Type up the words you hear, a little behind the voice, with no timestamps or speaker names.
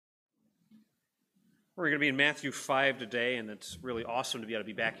We're going to be in Matthew 5 today, and it's really awesome to be able to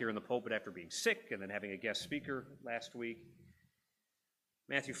be back here in the pulpit after being sick and then having a guest speaker last week.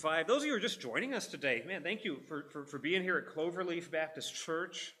 Matthew 5. Those of you who are just joining us today, man, thank you for being here at Cloverleaf Baptist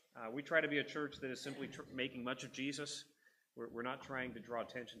Church. We try to be a church that is simply making much of Jesus. We're not trying to draw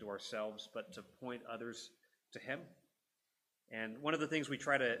attention to ourselves, but to point others to Him. And one of the things we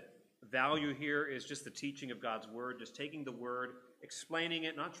try to value here is just the teaching of God's Word, just taking the Word, explaining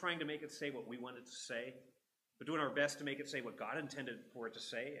it, not trying to make it say what we want it to say, but doing our best to make it say what God intended for it to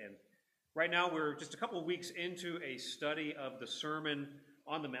say. And right now we're just a couple of weeks into a study of the Sermon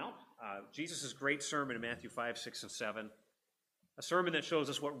on the Mount, Jesus' great sermon in Matthew 5, 6, and 7, a sermon that shows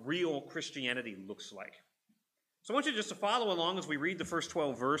us what real Christianity looks like. So I want you just to follow along as we read the first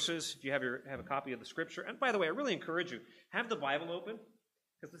 12 verses, if you have a copy of the Scripture. And by the way, I really encourage you, have the Bible open,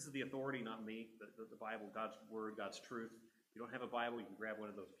 because this is the authority, not me, the Bible, God's Word, God's truth. If you don't have a Bible, you can grab one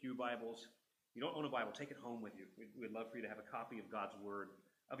of those pew Bibles. If you don't own a Bible, take it home with you. We'd love for you to have a copy of God's Word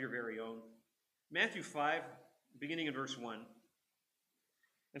of your very own. Matthew 5, beginning in verse 1.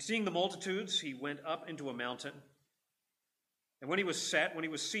 And seeing the multitudes, he went up into a mountain. And when he was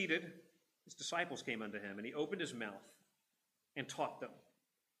seated, his disciples came unto him, and he opened his mouth and taught them,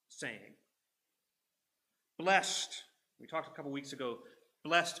 saying, Blessed, we talked a couple weeks ago,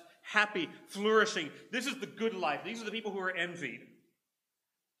 blessed, happy, flourishing. This is the good life. These are the people who are envied.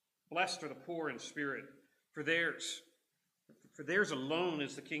 Blessed are the poor in spirit, for theirs alone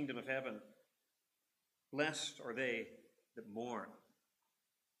is the kingdom of heaven. Blessed are they that mourn,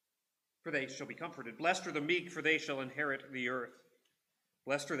 for they shall be comforted. Blessed are the meek, for they shall inherit the earth.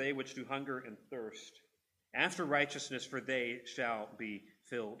 Blessed are they which do hunger and thirst after righteousness, for they shall be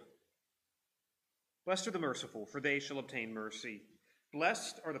filled. Blessed are the merciful, for they shall obtain mercy.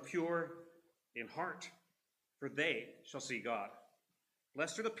 Blessed are the pure in heart, for they shall see God.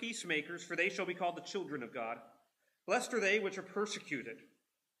 Blessed are the peacemakers, for they shall be called the children of God. Blessed are they which are persecuted.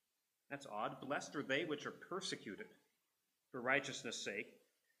 That's odd. Blessed are they which are persecuted for righteousness' sake,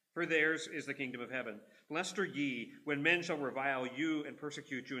 for theirs is the kingdom of heaven. Blessed are ye when men shall revile you and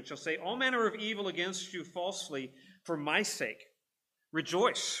persecute you, and shall say all manner of evil against you falsely for my sake.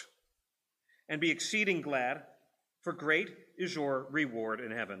 Rejoice and be exceeding glad, for great is your reward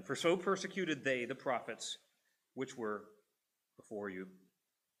in heaven. For so persecuted they the prophets which were before you.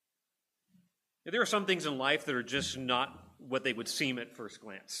 Now, there are some things in life that are just not what they would seem at first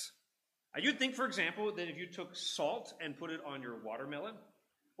glance. You'd think, for example, that if you took salt and put it on your watermelon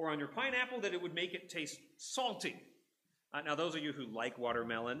or on your pineapple, that it would make it taste salty. Now, those of you who like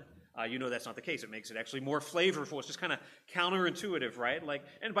watermelon, you know that's not the case. It makes it actually more flavorful. It's just kind of counterintuitive, right?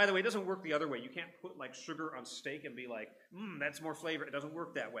 And by the way, it doesn't work the other way. You can't put sugar on steak and be like, that's more flavor. It doesn't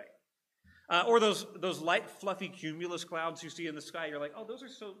work that way. Or those light, fluffy cumulus clouds you see in the sky. You're like, oh, those are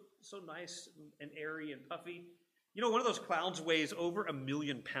so nice and airy and puffy. You know, one of those clouds weighs over 1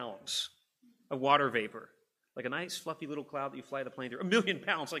 million pounds of water vapor. Like a nice, fluffy little cloud that you fly the plane through. 1 million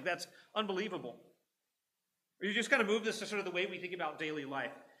pounds. That's unbelievable. Or you just kind of move this to sort of the way we think about daily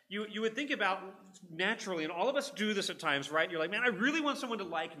life. You would think about naturally, and all of us do this at times, right? You're like, man, I really want someone to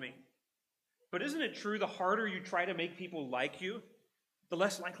like me. But isn't it true the harder you try to make people like you, the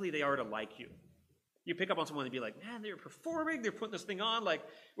less likely they are to like you? You pick up on someone and be like, man, they're performing, they're putting this thing on.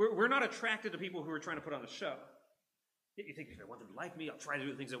 We're not attracted to people who are trying to put on a show. You think, if I want them to like me, I'll try to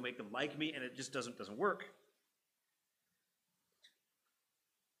do the things that will make them like me, and it just doesn't work.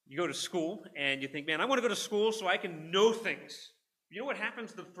 You go to school, and you think, man, I want to go to school so I can know things. You know what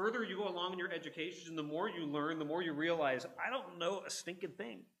happens the further you go along in your education, the more you learn, the more you realize, I don't know a stinking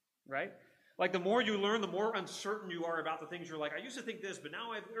thing, right? The more you learn, the more uncertain you are about the things you're like, I used to think this, but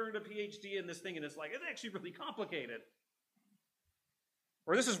now I've earned a PhD in this thing, and it's actually really complicated.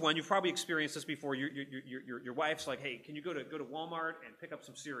 Or this is one, you've probably experienced this before. Your wife's like, hey, can you go to Walmart and pick up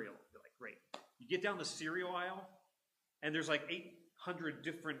some cereal? You're like, great. You get down the cereal aisle, and there's 800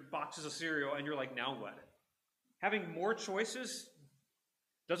 different boxes of cereal, and you're like, now what? Having more choices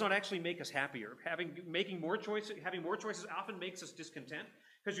does not actually make us happier. Having more choices often makes us discontent,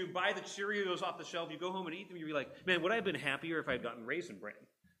 because you buy the Cheerios off the shelf, you go home and eat them, you'd be like, man, would I have been happier if I had gotten Raisin Bran?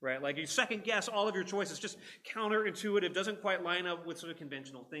 Right? You second guess all of your choices, just counterintuitive, doesn't quite line up with sort of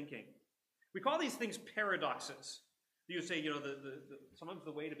conventional thinking. We call these things paradoxes. You say, sometimes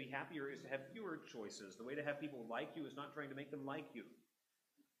the way to be happier is to have fewer choices. The way to have people like you is not trying to make them like you.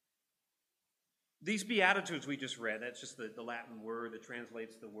 These Beatitudes we just read, that's just the Latin word that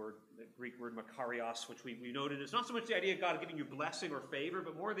translates the Greek word makarios, which we noted. It's not so much the idea of God giving you blessing or favor,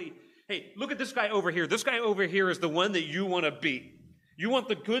 but more hey, look at this guy over here. This guy over here is the one that you want to be. You want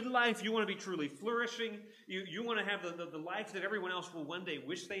the good life. You want to be truly flourishing. You want to have the life that everyone else will one day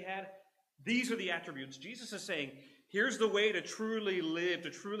wish they had. These are the attributes. Jesus is saying, here's the way to truly live, to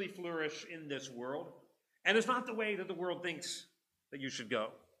truly flourish in this world. And it's not the way that the world thinks that you should go.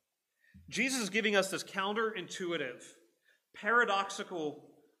 Jesus is giving us this counterintuitive, paradoxical,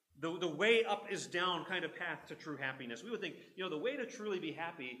 the way up is down kind of path to true happiness. We would think, the way to truly be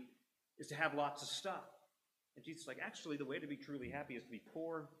happy is to have lots of stuff. And Jesus is like, actually, the way to be truly happy is to be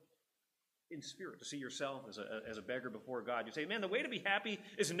poor in spirit, to see yourself as a beggar before God. You say, man, the way to be happy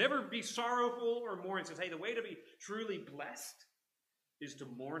is to never be sorrowful or mourn. He says, hey, the way to be truly blessed is to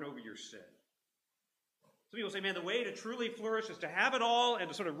mourn over your sin. Some people say, man, the way to truly flourish is to have it all and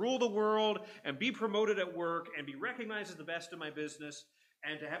to sort of rule the world and be promoted at work and be recognized as the best in my business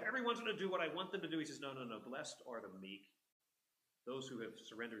and to have everyone sort of do what I want them to do. He says, no. Blessed are the meek, those who have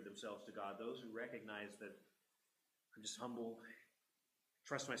surrendered themselves to God, those who recognize that I'm just humble,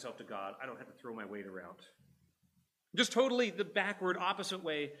 trust myself to God. I don't have to throw my weight around. Just totally the backward, opposite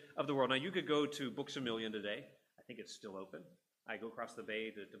way of the world. Now, you could go to Books A Million today. I think it's still open. I go across the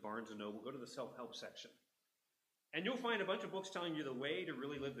bay to Barnes & Noble, go to the self-help section. And you'll find a bunch of books telling you the way to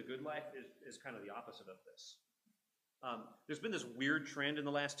really live the good life is kind of the opposite of this. There's been this weird trend in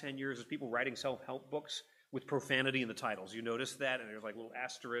the last 10 years of people writing self-help books with profanity in the titles. You notice that? And there's like little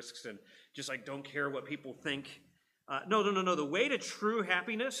asterisks and just like don't care what people think. No. The way to true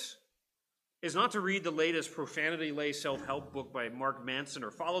happiness is not to read the latest profanity-laced self-help book by Mark Manson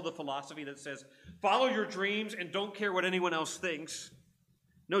or follow the philosophy that says, follow your dreams and don't care what anyone else thinks.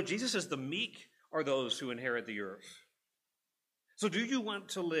 No, Jesus says the meek are those who inherit the earth. So do you want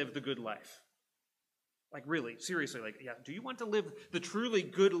to live the good life? Like really, seriously, do you want to live the truly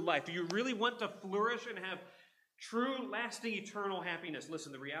good life? Do you really want to flourish and have true, lasting, eternal happiness?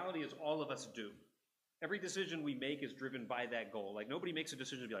 Listen, the reality is all of us do. Every decision we make is driven by that goal. Like nobody makes a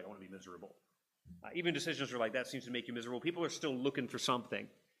decision to be like, I want to be miserable. Even decisions are like, that seems to make you miserable. People are still looking for something.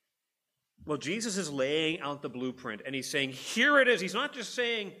 Well, Jesus is laying out the blueprint, and he's saying, here it is. He's not just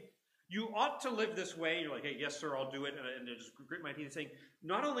saying, you ought to live this way. You're like, hey, yes, sir, I'll do it. And just grit my teeth. He's saying,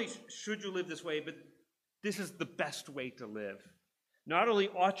 not only should you live this way, but this is the best way to live. Not only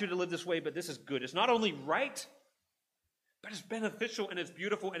ought you to live this way, but this is good. It's not only right, but it's beneficial and it's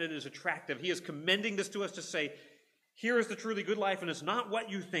beautiful and it is attractive. He is commending this to us to say, here is the truly good life, and it's not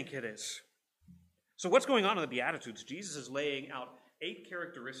what you think it is. So what's going on in the Beatitudes? Jesus is laying out 8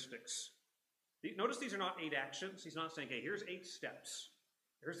 characteristics. Notice these are not 8 actions. He's not saying, hey, here's 8 steps.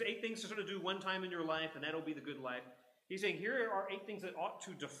 Here's 8 things to sort of do one time in your life, and that'll be the good life. He's saying, here are 8 things that ought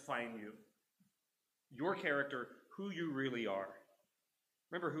to define you. Your character, who you really are.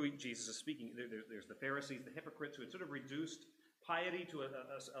 Remember who Jesus is speaking. There's the Pharisees, the hypocrites, who had sort of reduced piety to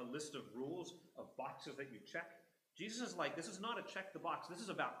a list of rules, of boxes that you check. Jesus is like, this is not a check the box. This is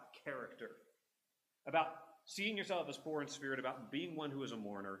about character. About seeing yourself as poor in spirit, about being one who is a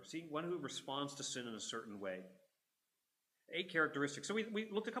mourner, seeing one who responds to sin in a certain way. 8 characteristics. So we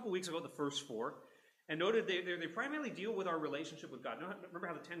looked a couple weeks ago at the first 4 and noted they primarily deal with our relationship with God. Remember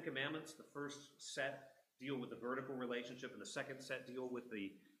how the 10 Commandments, the first set, deal with the vertical relationship, and the second set deal with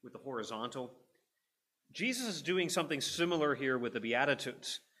the horizontal? Jesus is doing something similar here with the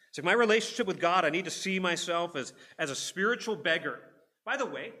Beatitudes. It's like my relationship with God, I need to see myself as a spiritual beggar. By the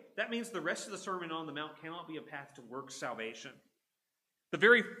way, that means the rest of the Sermon on the Mount cannot be a path to works salvation. The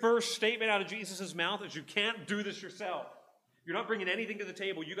very first statement out of Jesus' mouth is you can't do this yourself. You're not bringing anything to the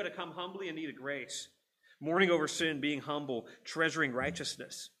table. You've got to come humbly and need a grace. Mourning over sin, being humble, treasuring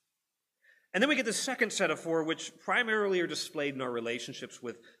righteousness. And then we get the second set of 4, which primarily are displayed in our relationships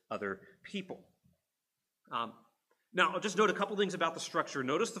with other people. Now, I'll just note a couple things about the structure.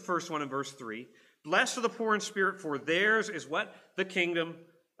 Notice the first one in verse 3. Blessed are the poor in spirit, for theirs is what? The kingdom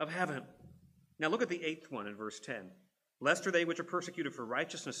of heaven. Now look at the 8th one in verse 10. Blessed are they which are persecuted for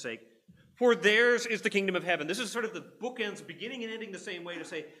righteousness' sake, for theirs is the kingdom of heaven. This is sort of the bookends, beginning and ending the same way, to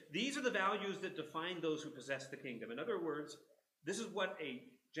say these are the values that define those who possess the kingdom. In other words, this is what a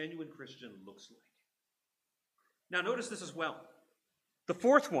genuine Christian looks like. Now notice this as well. The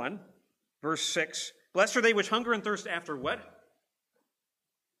 4th one, verse 6, blessed are they which hunger and thirst after what?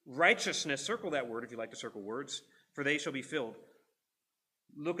 Righteousness. Circle that word if you like to circle words, for they shall be filled.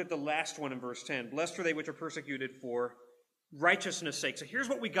 Look at the last one in verse 10. Blessed are they which are persecuted for righteousness' sake. So here's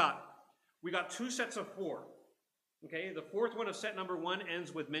what we got. We got 2 sets of 4. Okay, the 4th one of set number 1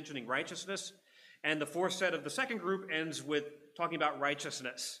 ends with mentioning righteousness, and the 4th set of the second group ends with talking about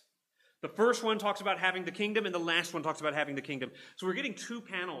righteousness. The first one talks about having the kingdom, and the last one talks about having the kingdom. So we're getting 2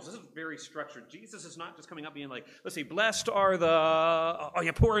 panels. This is very structured. Jesus is not just coming up being like, let's see, blessed are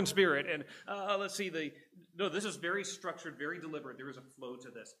the poor in spirit, and let's see no, this is very structured, very deliberate. There is a flow to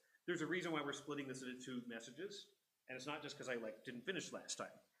this. There's a reason why we're splitting this into 2 messages, and it's not just because I didn't finish last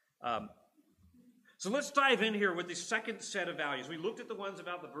time. So let's dive in here with the second set of values. We looked at the ones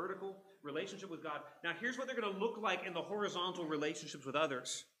about the vertical relationship with God. Now here's what they're going to look like in the horizontal relationships with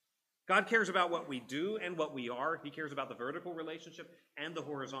others. God cares about what we do and what we are. He cares about the vertical relationship and the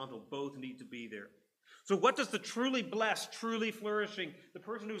horizontal. Both need to be there. So what does the truly blessed, truly flourishing, the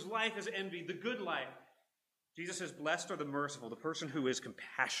person whose life is envied, the good life? Jesus says, blessed are the merciful, the person who is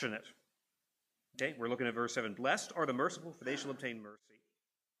compassionate. Okay, we're looking at verse 7. Blessed are the merciful, for they shall obtain mercy.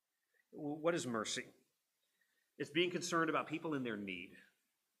 What is mercy? It's being concerned about people in their need.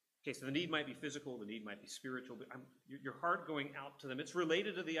 Okay, so the need might be physical, the need might be spiritual, but your heart going out to them. It's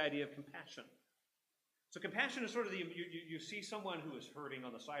related to the idea of compassion. So compassion is sort of you see someone who is hurting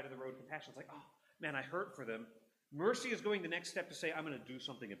on the side of the road. Compassion is like, oh, man, I hurt for them. Mercy is going the next step to say, I'm going to do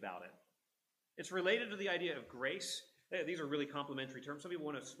something about it. It's related to the idea of grace. These are really complementary terms. Some people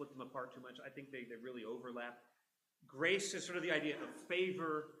want to split them apart too much. I think they really overlap. Grace is sort of the idea of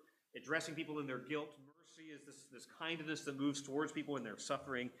favor, addressing people in their guilt. Mercy is this kindness that moves towards people in their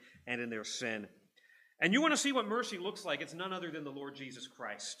suffering and in their sin. And you want to see what mercy looks like. It's none other than the Lord Jesus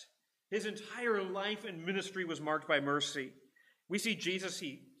Christ. His entire life and ministry was marked by mercy. We see Jesus,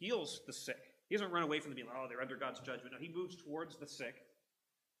 he heals the sick. He doesn't run away from them being like, oh, they're under God's judgment. No, he moves towards the sick.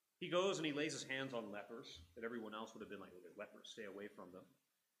 He goes and he lays his hands on lepers that everyone else would have been like, oh, they're lepers, stay away from them.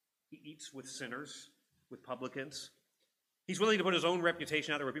 He eats with sinners, with publicans. He's willing to put his own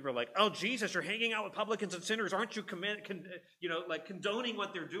reputation out there where people are like, oh, Jesus, you're hanging out with publicans and sinners. Aren't you condoning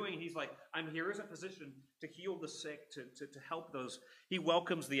what they're doing? He's like, I'm here as a physician to heal the sick, to help those. He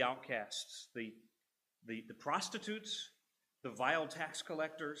welcomes the outcasts, the prostitutes, the vile tax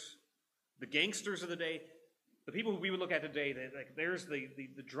collectors, the gangsters of the day, the people who we would look at today. There's the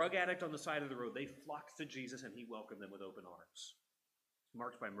drug addict on the side of the road. They flocked to Jesus and he welcomed them with open arms.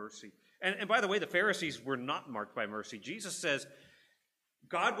 Marked by mercy. And by the way, the Pharisees were not marked by mercy. Jesus says,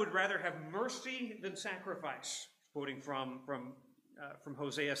 God would rather have mercy than sacrifice. Quoting from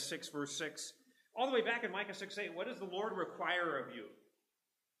Hosea 6, verse 6. All the way back in Micah 6:8, what does the Lord require of you?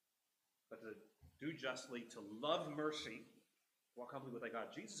 But to do justly, to love mercy, walk humbly with thy God.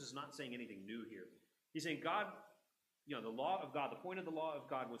 Jesus is not saying anything new here. He's saying God, the law of God, the point of the law of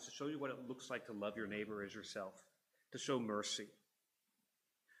God was to show you what it looks like to love your neighbor as yourself, to show mercy.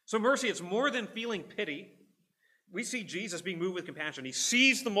 So mercy, it's more than feeling pity. We see Jesus being moved with compassion. He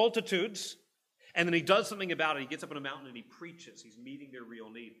sees the multitudes, and then he does something about it. He gets up on a mountain and he preaches. He's meeting their real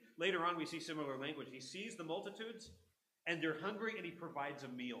need. Later on, we see similar language. He sees the multitudes, and they're hungry, and he provides a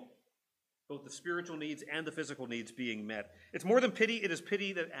meal. Both the spiritual needs and the physical needs being met. It's more than pity. It is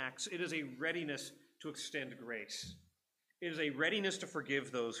pity that acts. It is a readiness to extend grace. It is a readiness to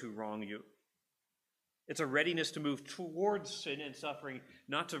forgive those who wrong you. It's a readiness to move towards sin and suffering,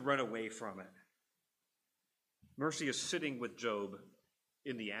 not to run away from it. Mercy is sitting with Job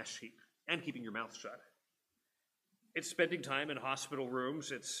in the ash heap and keeping your mouth shut. It's spending time in hospital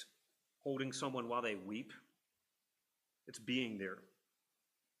rooms. It's holding someone while they weep. It's being there.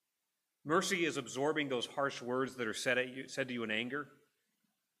 Mercy is absorbing those harsh words that are said to you in anger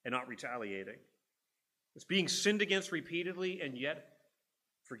and not retaliating. It's being sinned against repeatedly and yet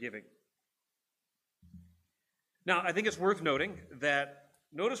forgiving. Now, I think it's worth noting that,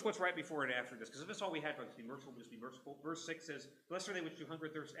 notice what's right before and after this, because if that's all we had, to be merciful, just be merciful. Verse 6 says, blessed are they which do hunger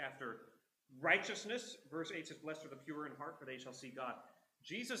and thirst after righteousness. Verse 8 says, blessed are the pure in heart, for they shall see God.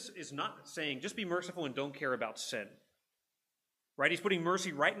 Jesus is not saying, just be merciful and don't care about sin. Right? He's putting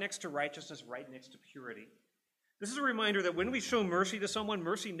mercy right next to righteousness, right next to purity. This is a reminder that when we show mercy to someone,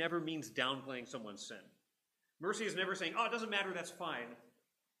 mercy never means downplaying someone's sin. Mercy is never saying, oh, it doesn't matter, that's fine.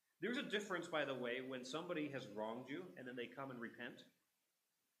 There's a difference, by the way, when somebody has wronged you and then they come and repent.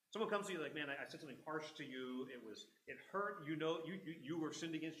 Someone comes to you like, man, I said something harsh to you. It hurt. You were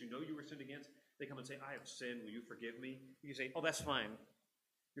sinned against. You were sinned against. They come and say, I have sinned. Will you forgive me? You say, oh, that's fine.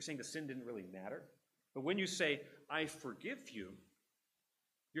 You're saying the sin didn't really matter. But when you say, I forgive you,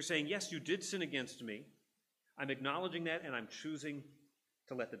 you're saying, yes, you did sin against me. I'm acknowledging that, and I'm choosing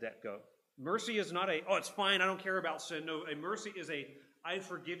to let the debt go. Mercy is not oh, it's fine, I don't care about sin. No, a mercy is I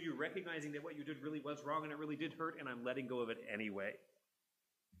forgive you, recognizing that what you did really was wrong and it really did hurt, and I'm letting go of it anyway.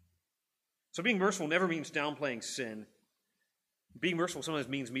 So being merciful never means downplaying sin. Being merciful sometimes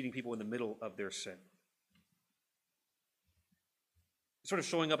means meeting people in the middle of their sin. Sort of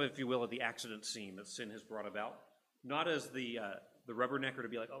showing up, if you will, at the accident scene that sin has brought about. Not as the rubbernecker to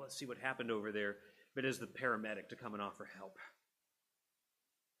be like, oh, let's see what happened over there, but as the paramedic to come and offer help.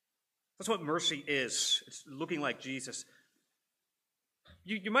 That's what mercy is. It's looking like Jesus.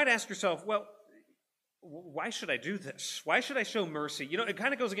 You might ask yourself, well, why should I do this? Why should I show mercy? It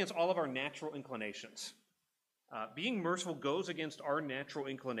kind of goes against all of our natural inclinations. Being merciful goes against our natural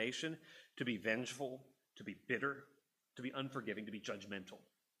inclination to be vengeful, to be bitter, to be unforgiving, to be judgmental.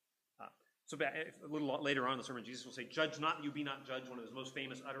 So a little later on in the sermon, Jesus will say, "Judge not, and you be not judged," one of his most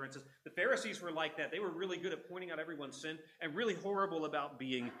famous utterances. The Pharisees were like that. They were really good at pointing out everyone's sin and really horrible about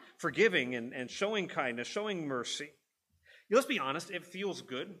being forgiving and showing kindness, showing mercy. Let's be honest, it feels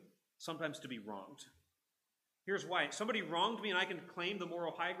good sometimes to be wronged. Here's why. Somebody wronged me and I can claim the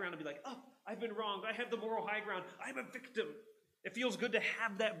moral high ground and be like, "Oh, I've been wronged. I have the moral high ground. I'm a victim." It feels good to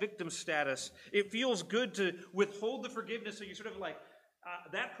have that victim status. It feels good to withhold the forgiveness so you're sort of like,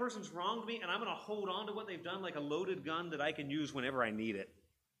 that person's wronged me, and I'm going to hold on to what they've done like a loaded gun that I can use whenever I need it.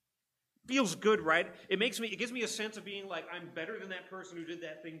 Feels good, right? It gives me a sense of being like I'm better than that person who did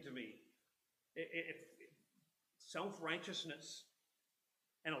that thing to me. Self-righteousness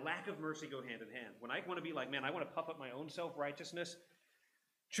and a lack of mercy go hand in hand. When I want to be like, man, I want to puff up my own self-righteousness,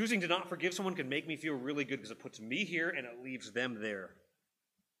 choosing to not forgive someone can make me feel really good because it puts me here and it leaves them there.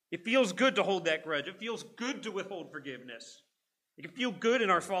 It feels good to hold that grudge. It feels good to withhold forgiveness. It can feel good in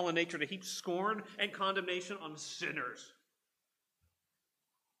our fallen nature to heap scorn and condemnation on sinners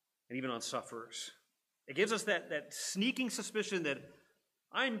and even on sufferers. It gives us that sneaking suspicion that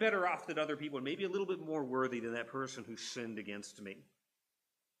I'm better off than other people and maybe a little bit more worthy than that person who sinned against me.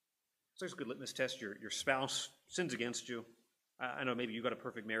 So there's a good litmus test. Your spouse sins against you. I know maybe you've got a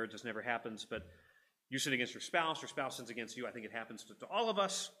perfect marriage, this never happens, but you sin against your spouse sins against you. I think it happens to all of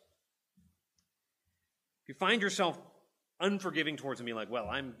us. If you find yourself unforgiving towards them, being like, well,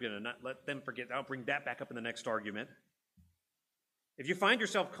 I'm going to not let them forget. I'll bring that back up in the next argument. If you find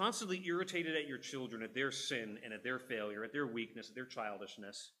yourself constantly irritated at your children, at their sin and at their failure, at their weakness, at their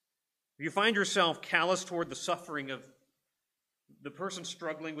childishness, if you find yourself callous toward the suffering of the person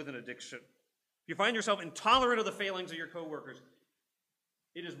struggling with an addiction, if you find yourself intolerant of the failings of your coworkers,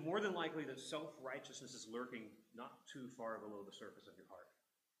 it is more than likely that self-righteousness is lurking not too far below the surface of your heart.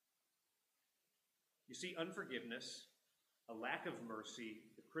 You see, unforgiveness, a lack of mercy,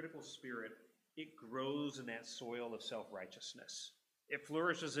 the critical spirit, it grows in that soil of self-righteousness. It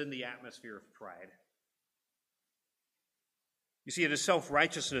flourishes in the atmosphere of pride. You see, it is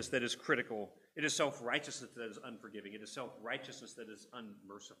self-righteousness that is critical. It is self-righteousness that is unforgiving. It is self-righteousness that is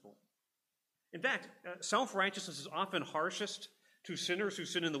unmerciful. In fact, self-righteousness is often harshest to sinners who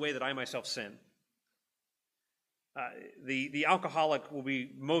sin in the way that I myself sin. The alcoholic will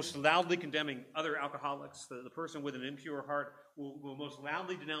be most loudly condemning other alcoholics. The person with an impure heart will most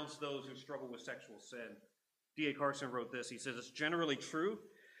loudly denounce those who struggle with sexual sin. D.A. Carson wrote this. He says, "It's generally true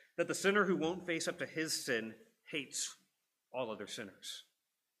that the sinner who won't face up to his sin hates all other sinners."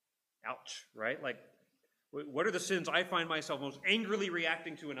 Ouch, right? Like, what are the sins I find myself most angrily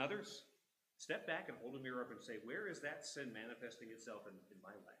reacting to in others? Step back and hold a mirror up and say, where is that sin manifesting itself in my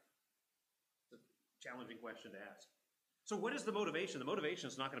life? It's a challenging question to ask. So what is the motivation? The motivation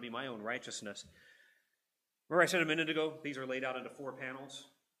is not going to be my own righteousness. Remember I said a minute ago, these are laid out into 4 panels.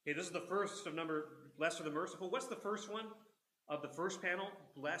 Okay, this is the first of number, blessed are the merciful. What's the first one of the first panel?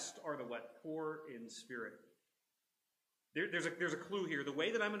 Blessed are the what? Poor in spirit. There's a clue here. The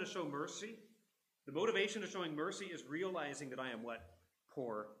way that I'm going to show mercy, the motivation of showing mercy is realizing that I am what?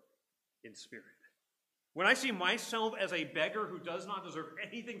 Poor in spirit. When I see myself as a beggar who does not deserve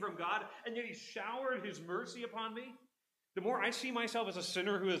anything from God, and yet he showered his mercy upon me, the more I see myself as a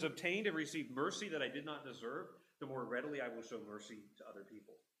sinner who has obtained and received mercy that I did not deserve, the more readily I will show mercy to other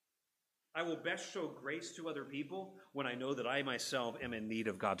people. I will best show grace to other people when I know that I myself am in need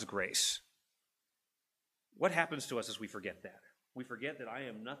of God's grace. What happens to us as we forget that? We forget that I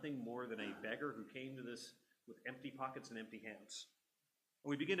am nothing more than a beggar who came to this with empty pockets and empty hands. And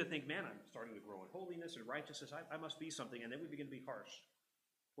we begin to think, man, I'm starting to grow in holiness and righteousness. I must be something. And then we begin to be harsh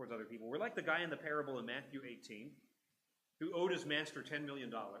towards other people. We're like the guy in the parable in Matthew 18 who owed his master $10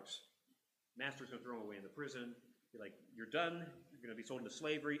 million. Master's going to throw him away in the prison. You're like, you're done. You're going to be sold into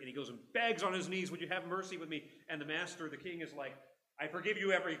slavery. And he goes and begs on his knees, would you have mercy with me? And the master, the king, is like, I forgive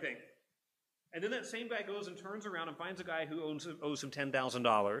you everything. And then that same guy goes and turns around and finds a guy who owes him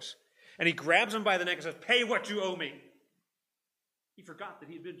 $10,000. And he grabs him by the neck and says, pay what you owe me. He forgot that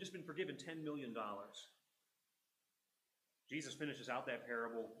he had just been forgiven $10 million. Jesus finishes out that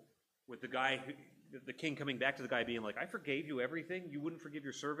parable with the king coming back to the guy being like, I forgave you everything. You wouldn't forgive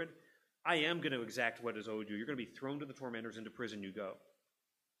your servant. I am going to exact what is owed you. You're going to be thrown to the tormentors, into prison you go.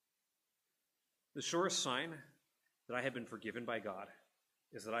 The surest sign that I have been forgiven by God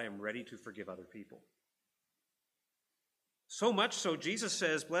is that I am ready to forgive other people. So much so, Jesus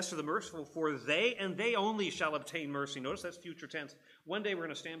says, blessed are the merciful, for they and they only shall obtain mercy. Notice that's future tense. One day we're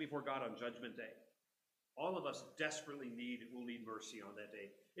going to stand before God on Judgment Day. All of us desperately will need mercy on that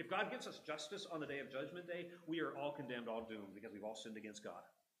day. If God gives us justice on the day of Judgment Day, we are all condemned, all doomed, because we've all sinned against God.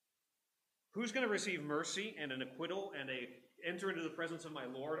 Who's going to receive mercy and an acquittal and enter into the presence of my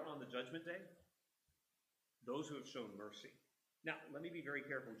Lord on the Judgment Day? Those who have shown mercy. Now, let me be very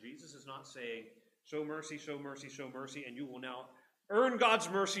careful. Jesus is not saying, show mercy, show mercy, show mercy, and you will now earn God's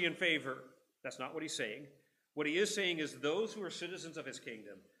mercy and favor. That's not what he's saying. What he is saying is those who are citizens of his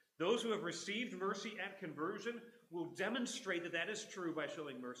kingdom, those who have received mercy at conversion, will demonstrate that that is true by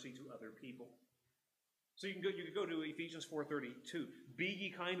showing mercy to other people. So you could go to Ephesians 4:32. Be ye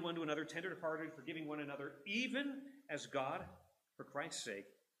kind one to another, tender-hearted, forgiving one another, even as God, for Christ's sake,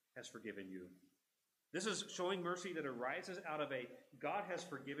 has forgiven you. This is showing mercy that arises out of God has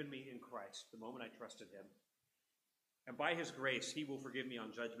forgiven me in Christ the moment I trusted him. And by his grace, he will forgive me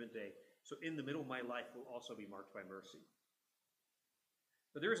on Judgment Day. So in the middle of my life will also be marked by mercy.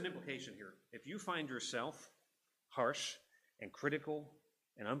 But there is an implication here. If you find yourself harsh and critical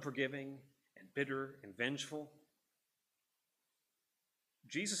and unforgiving and bitter and vengeful,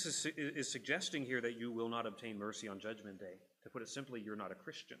 Jesus is suggesting here that you will not obtain mercy on Judgment Day. To put it simply, you're not a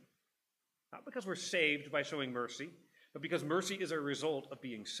Christian. Not because we're saved by showing mercy, but because mercy is a result of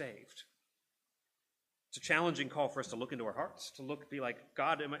being saved. It's a challenging call for us to look into our hearts, to be like,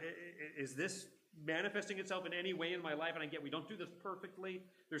 God, is this manifesting itself in any way in my life? And I get we don't do this perfectly.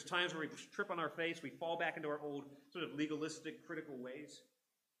 There's times where we trip on our face, we fall back into our old sort of legalistic, critical ways.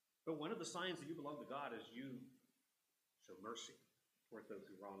 But one of the signs that you belong to God is you show mercy toward those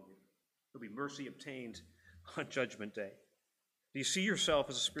who wrong you. There'll be mercy obtained on Judgment Day. Do you see yourself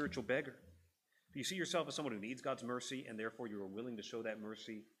as a spiritual beggar? Do you see yourself as someone who needs God's mercy and therefore you are willing to show that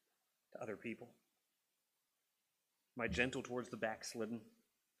mercy to other people? Am I gentle towards the backslidden?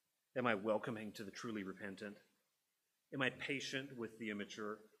 Am I welcoming to the truly repentant? Am I patient with the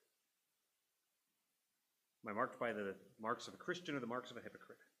immature? Am I marked by the marks of a Christian or the marks of a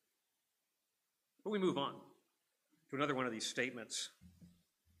hypocrite? But we move on to another one of these statements.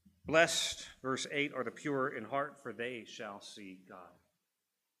 Blessed, verse 8, are the pure in heart, for they shall see God.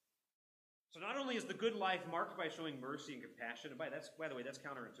 So not only is the good life marked by showing mercy and compassion, and by the way, that's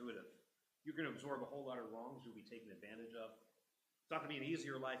counterintuitive. You're going to absorb a whole lot of wrongs you'll be taken advantage of. It's not going to be an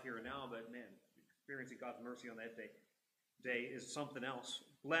easier life here and now, but man, experiencing God's mercy on that day is something else.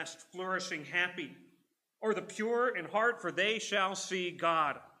 Blessed, flourishing, happy are the pure in heart, for they shall see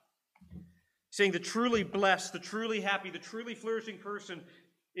God. Saying the truly blessed, the truly happy, the truly flourishing person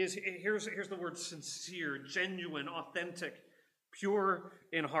is, here's the word sincere, genuine, authentic, pure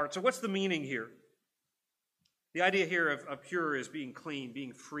in heart. So what's the meaning here? The idea here of pure is being clean,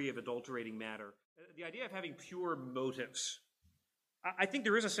 being free of adulterating matter. The idea of having pure motives. I think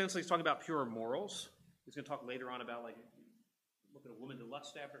there is a sense that he's talking about pure morals. He's going to talk later on about like look at a woman to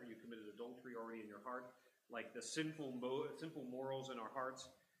lust after you committed adultery already in your heart, like the sinful morals in our hearts.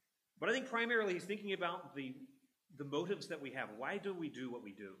 But I think primarily he's thinking about the motives that we have. Why do we do what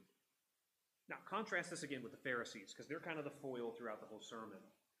we do? Now, contrast this again with the Pharisees, because they're kind of the foil throughout the whole sermon.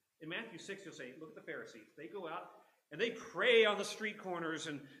 In Matthew 6, you'll say, look at the Pharisees. They go out and they pray on the street corners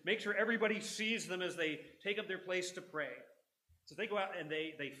and make sure everybody sees them as they take up their place to pray. So they go out and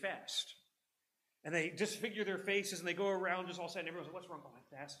they fast. And they disfigure their faces and they go around just all sad. And everyone's like, what's wrong? Oh,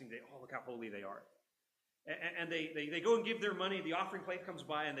 I'm fasting. Look how holy they are. And they go and give their money. The offering plate comes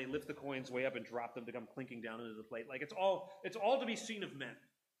by and they lift the coins way up and drop them to come clinking down into the plate. Like it's all to be seen of men.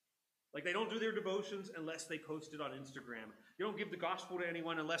 Like they don't do their devotions unless they post it on Instagram. They don't give the gospel to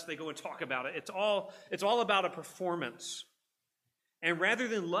anyone unless they go and talk about it. It's all about a performance. And rather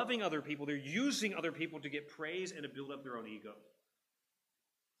than loving other people, they're using other people to get praise and to build up their own ego.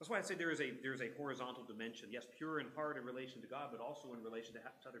 That's why I say there is a horizontal dimension. Yes, pure in heart in relation to God, but also in relation to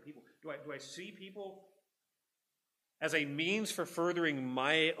other people. Do I see people as a means for furthering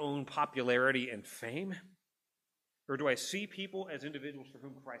my own popularity and fame? Or do I see people as individuals for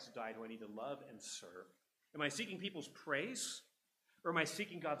whom Christ died, who I need to love and serve? Am I seeking people's praise? Or am I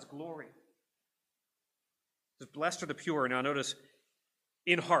seeking God's glory? It says, blessed are the pure. Now notice,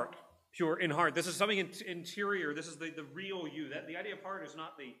 in heart. Pure in heart. This is something interior. This is the real you. The idea of heart is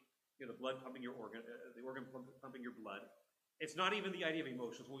not the blood pumping your organ, the organ pumping your blood. It's not even the idea of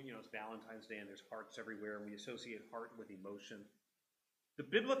emotions. Well, it's Valentine's Day and there's hearts everywhere, and we associate heart with emotion. The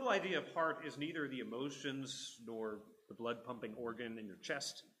biblical idea of heart is neither the emotions nor the blood-pumping organ in your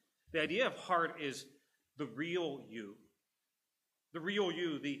chest. The idea of heart is the real you. The real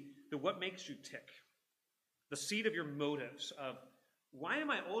you, the what makes you tick. The seed of your motives of why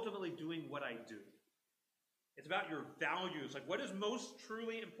am I ultimately doing what I do? It's about your values. Like, what is most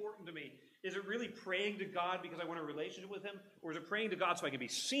truly important to me? Is it really praying to God because I want a relationship with him? Or is it praying to God so I can be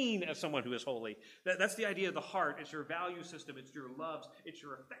seen as someone who is holy? That's the idea of the heart. It's your value system. It's your loves. It's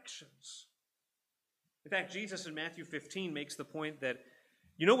your affections. In fact, Jesus in Matthew 15 makes the point that,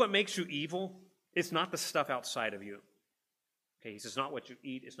 you know what makes you evil? It's not the stuff outside of you. Okay, he says, not what you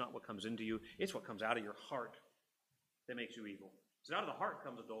eat. It's not what comes into you. It's what comes out of your heart that makes you evil. So out of the heart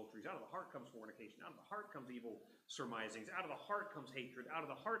comes adulteries. Out of the heart comes fornication. Out of the heart comes evil surmisings. Out of the heart comes hatred. Out of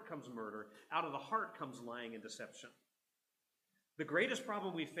the heart comes murder. Out of the heart comes lying and deception. The greatest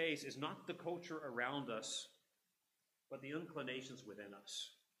problem we face is not the culture around us, but the inclinations within us.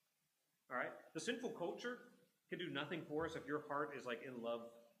 All right? The sinful culture can do nothing for us if your heart is like in love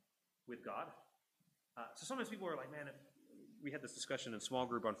with God. So sometimes people are like, man, we had this discussion in small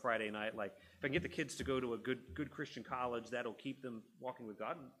group on Friday night, like, if I can get the kids to go to a good Christian college, that'll keep them walking with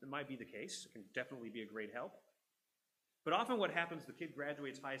God. It might be the case. It can definitely be a great help. But often what happens, the kid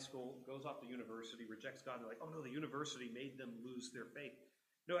graduates high school, goes off to university, rejects God, and they're like, oh no, the university made them lose their faith.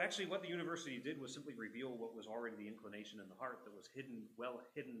 No, actually what the university did was simply reveal what was already the inclination in the heart that was hidden, well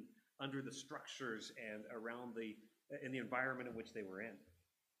hidden under the structures and around in the environment in which they were in.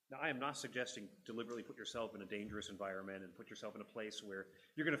 Now, I am not suggesting deliberately put yourself in a dangerous environment and put yourself in a place where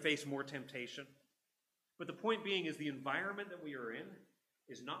you're going to face more temptation. But the point being is the environment that we are in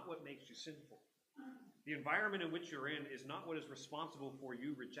is not what makes you sinful. The environment in which you're in is not what is responsible for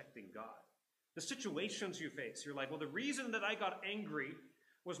you rejecting God. The situations you face, you're like, well, the reason that I got angry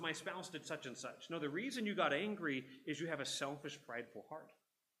was my spouse did such and such. No, the reason you got angry is you have a selfish, prideful heart.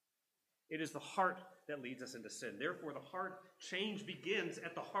 It is the heart that leads us into sin. Therefore, the heart change begins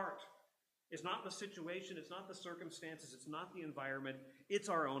at the heart. It's not the situation, it's not the circumstances, it's not the environment, it's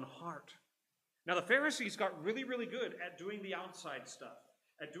our own heart. Now, the Pharisees got really, really good at doing the outside stuff,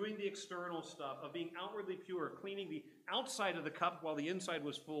 at doing the external stuff, of being outwardly pure, cleaning the outside of the cup while the inside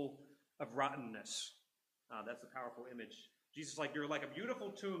was full of rottenness. That's a powerful image. Jesus is like, you're like a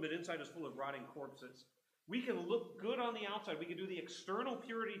beautiful tomb that inside is full of rotting corpses. We can look good on the outside. We can do the external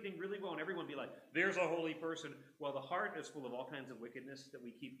purity thing really well, and everyone be like, there's a holy person. While the heart is full of all kinds of wickedness that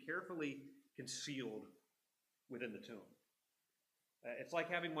we keep carefully concealed within the tomb. It's like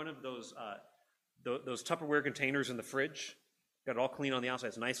having one of those Tupperware containers in the fridge. Got it all clean on the outside.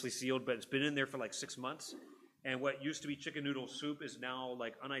 It's nicely sealed, but it's been in there for like 6 months. And what used to be chicken noodle soup is now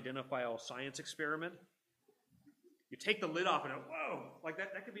like unidentifiable science experiment. You take the lid off and whoa, like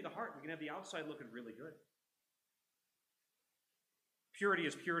that could be the heart. We can have the outside looking really good. Purity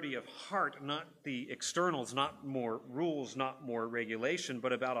is purity of heart, not the externals, not more rules, not more regulation,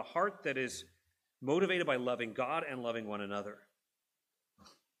 but about a heart that is motivated by loving God and loving one another.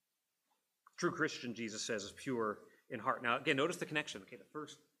 True Christian, Jesus says, is pure in heart. Now, again, notice the connection. Okay, the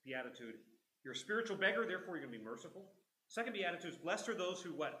first beatitude, you're a spiritual beggar, therefore you're going to be merciful. Second beatitude is, blessed are those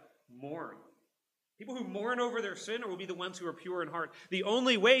who what? Mourn. People who mourn over their sin will be the ones who are pure in heart. The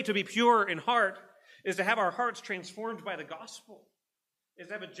only way to be pure in heart is to have our hearts transformed by the gospel, is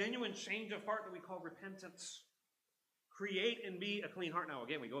to have a genuine change of heart that we call repentance. Create in me a clean heart. Now,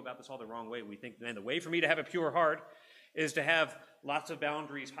 again, we go about this all the wrong way. We think, man, the way for me to have a pure heart is to have lots of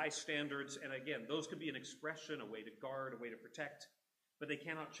boundaries, high standards, and again, those could be an expression, a way to guard, a way to protect, but they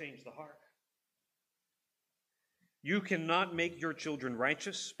cannot change the heart. You cannot make your children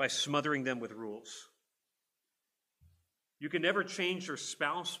righteous by smothering them with rules. You can never change your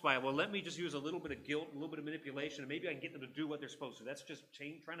spouse by, well, let me just use a little bit of guilt, a little bit of manipulation, and maybe I can get them to do what they're supposed to. That's just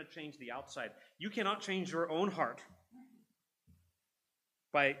trying to change the outside. You cannot change your own heart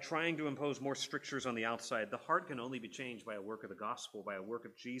by trying to impose more strictures on the outside. The heart can only be changed by a work of the gospel, by a work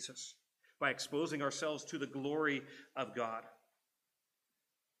of Jesus, by exposing ourselves to the glory of God.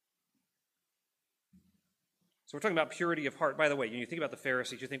 So we're talking about purity of heart. By the way, when you think about the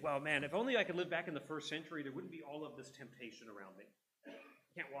Pharisees, you think, well, man, if only I could live back in the first century, there wouldn't be all of this temptation around me.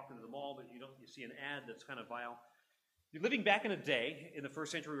 You can't walk into the mall, but you see an ad that's kind of vile. You're living back in a day in the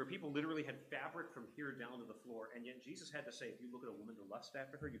first century where people literally had fabric from here down to the floor, and yet Jesus had to say, if you look at a woman to lust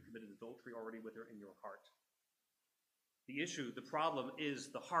after her, you've committed adultery already with her in your heart. The issue, the problem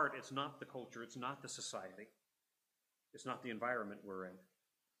is the heart. It's not the culture. It's not the society. It's not the environment we're in.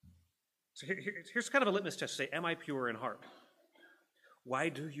 So here's kind of a litmus test. Say, am I pure in heart? Why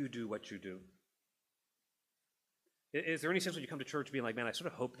do you do what you do? Is there any sense when you come to church being like, man, I sort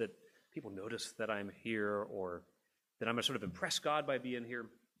of hope that people notice that I'm here, or that I'm going to sort of impress God by being here?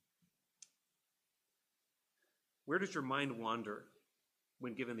 Where does your mind wander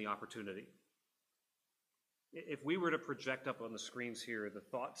when given the opportunity? If we were to project up on the screens here the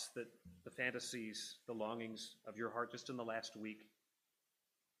thoughts, the fantasies, the longings of your heart just in the last week,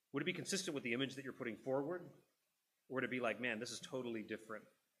 Would it be consistent with the image that you're putting forward? Or would it be like, man, this is totally different?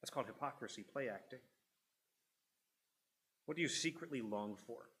 That's called hypocrisy, play acting. What do you secretly long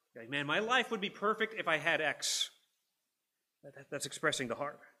for? Like, man, my life would be perfect if I had X. That's expressing the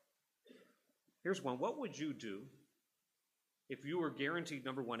heart. Here's one. What would you do if you were guaranteed,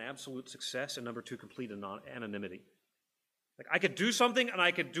 number one, absolute success, and number two, complete anonymity? Like, I could do something, and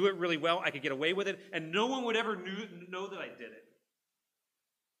I could do it really well. I could get away with it, and no one would ever know that I did it.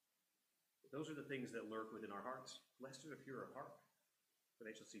 Those are the things that lurk within our hearts. Blessed are the pure of heart, for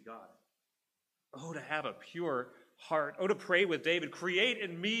they shall see God. Oh, to have a pure heart. Oh, to pray with David, create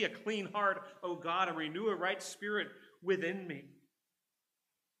in me a clean heart, O God, and renew a right spirit within me.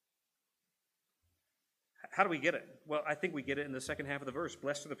 How do we get it? Well, I think we get it in the second half of the verse.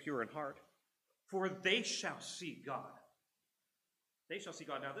 Blessed are the pure in heart, for they shall see God. They shall see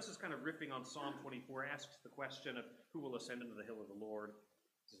God. Now, this is kind of riffing on Psalm 24, asks the question of who will ascend into the hill of the Lord.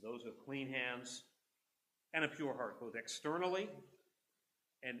 This is those with clean hands and a pure heart, both externally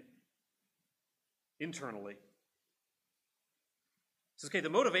and internally. So, okay,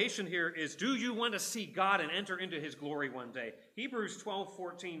 the motivation here is, do you want to see God and enter into his glory one day? Hebrews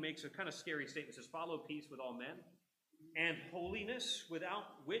 12:14 makes a kind of scary statement. It says, follow peace with all men and holiness, without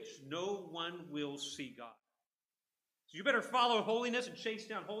which no one will see God. So you better follow holiness and chase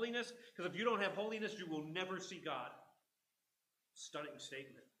down holiness, because if you don't have holiness, you will never see God. Stunning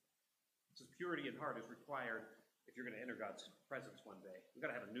statement. It says purity in heart is required if you're going to enter God's presence one day. We've got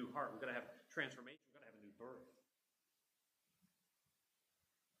to have a new heart. We've got to have transformation. We've got to have a new birth.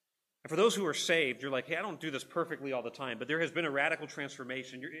 And for those who are saved, you're like, hey, I don't do this perfectly all the time, but there has been a radical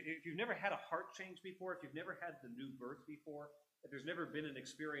transformation. If you've never had a heart change before, if you've never had the new birth before, if there's never been an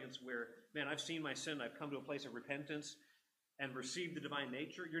experience where, man, I've seen my sin, I've come to a place of repentance and received the divine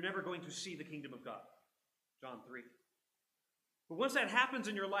nature, you're never going to see the kingdom of God. John 3. But once that happens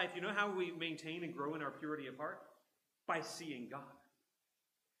in your life, you know how we maintain and grow in our purity of heart? By seeing God.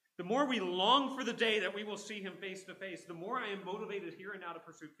 The more we long for the day that we will see him face to face, the more I am motivated here and now to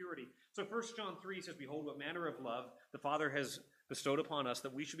pursue purity. So 1 John 3 says, behold, what manner of love the Father has bestowed upon us,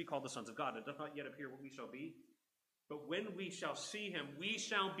 that we should be called the sons of God. It does not yet appear what we shall be. But when we shall see him, we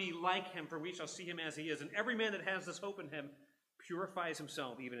shall be like him, for we shall see him as he is. And every man that has this hope in him purifies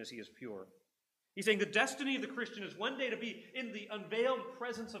himself even as he is pure. He's saying the destiny of the Christian is one day to be in the unveiled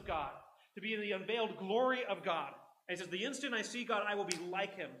presence of God, to be in the unveiled glory of God. And he says, the instant I see God, I will be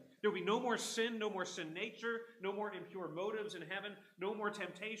like him. There will be no more sin nature, no more impure motives in heaven, no more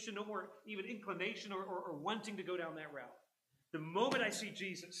temptation, no more even inclination or wanting to go down that route. The moment I see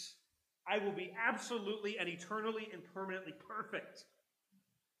Jesus, I will be absolutely and eternally and permanently perfect.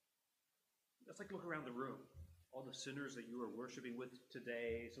 That's like look around the room. All the sinners that you are worshiping with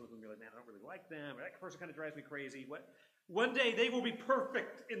today, some of them you're like, man, I don't really like them, or that person kind of drives me crazy. One day they will be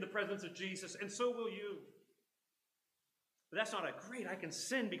perfect in the presence of Jesus, and so will you. But that's not great, I can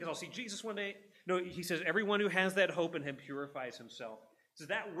sin because I'll see Jesus one day. No, he says everyone who has that hope in him purifies himself. So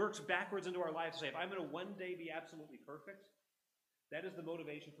that works backwards into our lives to say, if I'm going to one day be absolutely perfect, that is the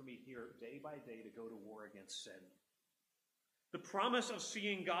motivation for me here day by day to go to war against sin. The promise of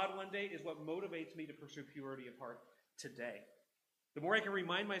seeing God one day is what motivates me to pursue purity of heart today. The more I can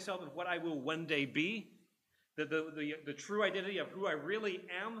remind myself of what I will one day be, the true identity of who I really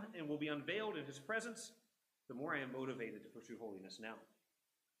am and will be unveiled in his presence, the more I am motivated to pursue holiness now.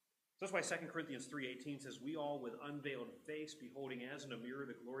 So that's why 2 Corinthians 3:18 says, we all with unveiled face, beholding as in a mirror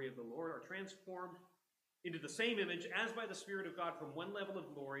the glory of the Lord, are transformed into the same image as by the Spirit of God from one level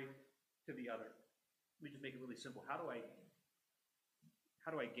of glory to the other. Let me just make it really simple. How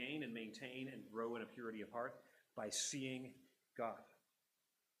do I gain and maintain and grow in a purity of heart? By seeing God.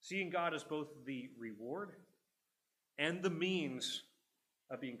 Seeing God is both the reward and the means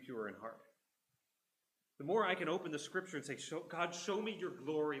of being pure in heart. The more I can open the scripture and say, God, show me your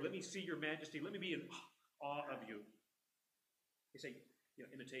glory. Let me see your majesty. Let me be in awe of you. They say,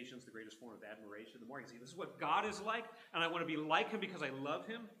 imitation is the greatest form of admiration. The more I can see, this is what God is like, and I want to be like him because I love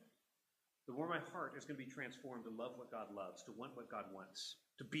him, the more my heart is going to be transformed to love what God loves, to want what God wants,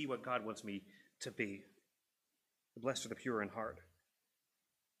 to be what God wants me to be. The blessed are the pure in heart,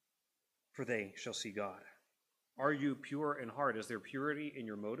 for they shall see God. Are you pure in heart? Is there purity in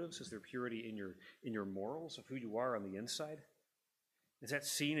your motives? Is there purity in your morals of who you are on the inside? Is that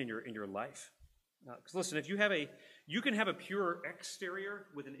seen in your life? Because listen, if you can have a pure exterior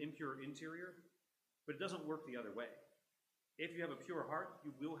with an impure interior, but it doesn't work the other way. If you have a pure heart,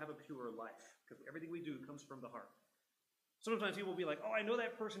 you will have a pure life, because everything we do comes from the heart. Sometimes people will be like, oh, I know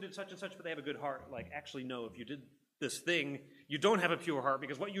that person did such and such, but they have a good heart. Like, actually, no, if you did this thing, you don't have a pure heart,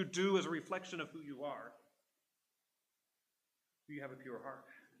 because what you do is a reflection of who you are. Do you have a pure heart?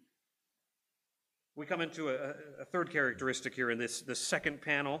 We come into a third characteristic here in this second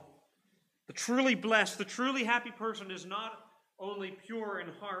panel. The truly blessed, the truly happy person is not only pure in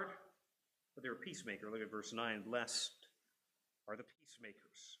heart, but they're a peacemaker. Look at verse 9. Blessed are the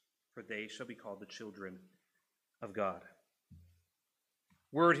peacemakers, for they shall be called the children of God.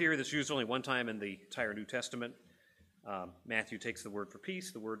 Word here that's used only one time in the entire New Testament. Matthew takes the word for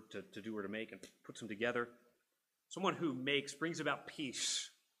peace, the word to do or to make, and puts them together. Someone who brings about peace.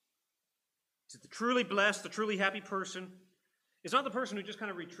 The truly blessed, the truly happy person is not the person who just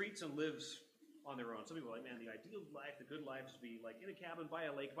kind of retreats and lives on their own. Some people are like, man, the ideal life, the good life is to be like in a cabin by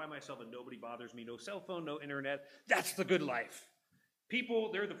a lake by myself and nobody bothers me, no cell phone, no internet. That's the good life. People,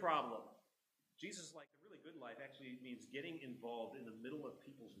 they're the problem. Jesus is like, the really good life actually means getting involved in the middle of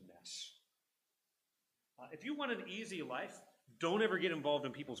people's mess. If you want an easy life, don't ever get involved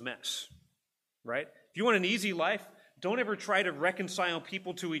in people's mess, right? If you want an easy life, don't ever try to reconcile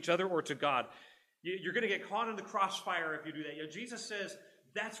people to each other or to God. You're going to get caught in the crossfire if you do that. Jesus says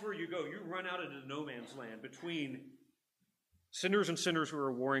that's where you go. You run out into no man's land between sinners and sinners who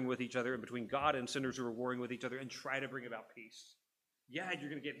are warring with each other and between God and sinners who are warring with each other and try to bring about peace. Yeah,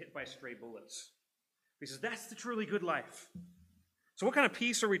 you're going to get hit by stray bullets. He says that's the truly good life. So what kind of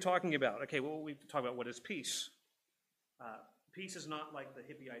peace are we talking about? Okay, well, we talk about what is peace. Peace is not like the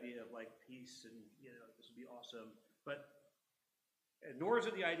hippie idea of like peace and, this would be awesome. But nor is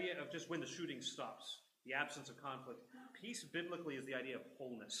it the idea of just when the shooting stops, the absence of conflict. Peace biblically is the idea of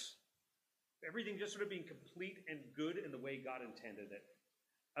wholeness. Everything just sort of being complete and good in the way God intended it.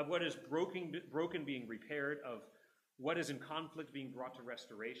 Of what is broken being repaired, of what is in conflict being brought to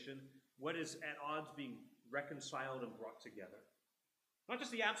restoration, what is at odds being reconciled and brought together. Not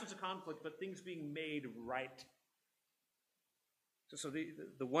just the absence of conflict, but things being made right. So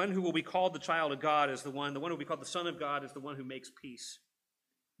the one who will be called the child of God is the one who will be called the Son of God is the one who makes peace.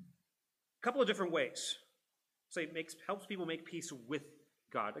 A couple of different ways. So it helps people make peace with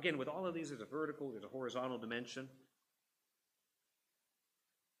God. Again, with all of these, there's a vertical, there's a horizontal dimension.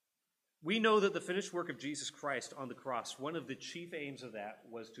 We know that the finished work of Jesus Christ on the cross, one of the chief aims of that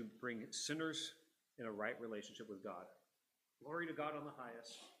was to bring sinners in a right relationship with God. Glory to God in the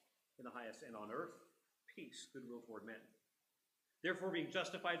highest, and on earth, peace, goodwill toward men. Therefore, being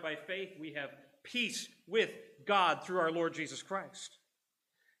justified by faith, we have peace with God through our Lord Jesus Christ.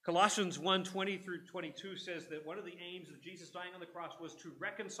 Colossians 1:20 through 22 says that one of the aims of Jesus dying on the cross was to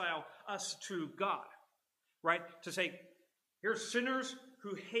reconcile us to God, right? To say, here's sinners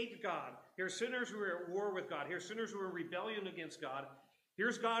who hate God. Here's sinners who are at war with God. Here's sinners who are in rebellion against God.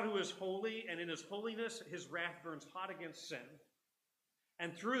 Here's God who is holy, and in his holiness, his wrath burns hot against sin.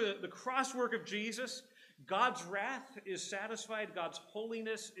 And through the cross work of Jesus, God's wrath is satisfied, God's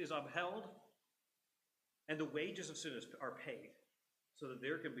holiness is upheld, and the wages of sin are paid so that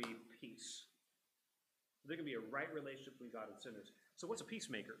there can be peace. There can be a right relationship between God and sinners. So what's a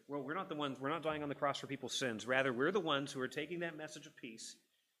peacemaker? Well, we're not dying on the cross for people's sins. Rather, we're the ones who are taking that message of peace,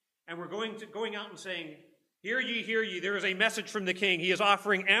 and we're going out and saying, hear ye, there is a message from the King. He is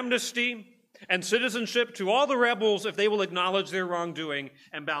offering amnesty and citizenship to all the rebels if they will acknowledge their wrongdoing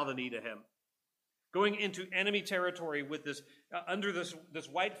and bow the knee to him. Going into enemy territory with this, under this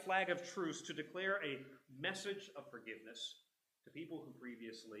white flag of truce to declare a message of forgiveness to people who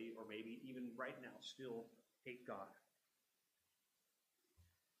previously, or maybe even right now, still hate God.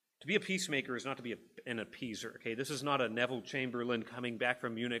 To be a peacemaker is not to be an appeaser, okay? This is not a Neville Chamberlain coming back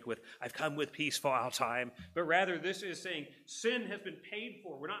from Munich with, I've come with peace for all time. But rather, this is saying sin has been paid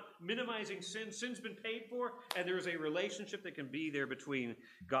for. We're not minimizing sin. Sin's been paid for, and there is a relationship that can be there between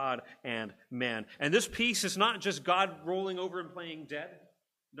God and man. And this peace is not just God rolling over and playing dead.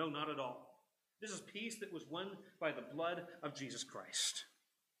 No, not at all. This is peace that was won by the blood of Jesus Christ.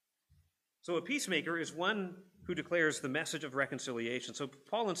 So a peacemaker is one who declares the message of reconciliation. So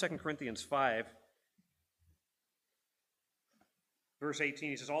Paul in 2 Corinthians 5, verse 18,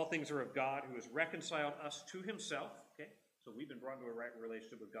 he says, all things are of God who has reconciled us to himself. Okay, so we've been brought into a right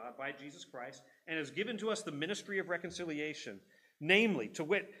relationship with God by Jesus Christ, and has given to us the ministry of reconciliation. Namely, to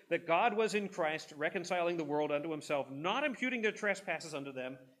wit, that God was in Christ reconciling the world unto himself, not imputing their trespasses unto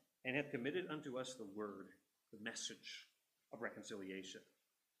them, and hath committed unto us the word, the message of reconciliation.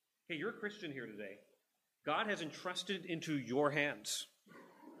 Okay, you're a Christian here today. God has entrusted into your hands,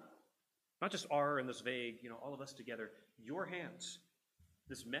 not just our and this vague, all of us together, your hands,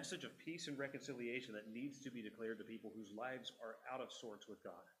 this message of peace and reconciliation that needs to be declared to people whose lives are out of sorts with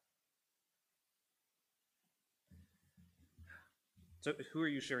God. So who are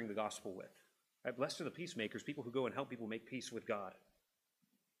you sharing the gospel with? Right, blessed are the peacemakers, people who go and help people make peace with God.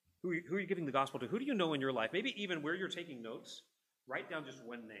 Who are you giving the gospel to? Who do you know in your life? Maybe even where you're taking notes, write down just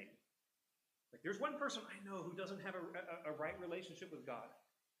one name. Like, there's one person I know who doesn't have a right relationship with God.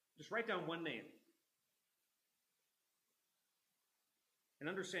 Just write down one name. And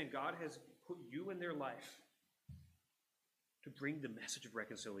understand God has put you in their life to bring the message of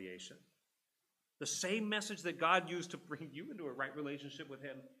reconciliation. The same message that God used to bring you into a right relationship with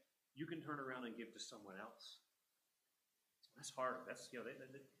him, you can turn around and give to someone else. That's hard.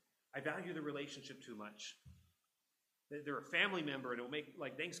 I value the relationship too much. They're a family member, and it'll make,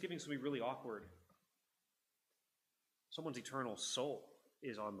 like, Thanksgiving's going to be really awkward. Someone's eternal soul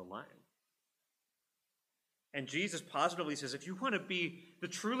is on the line. And Jesus positively says, if you want to be the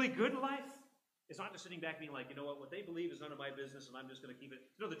truly good life, it's not just sitting back being like, you know what they believe is none of my business, and I'm just going to keep it.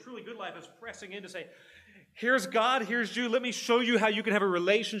 No, the truly good life is pressing in to say, here's God, here's you. Let me show you how you can have a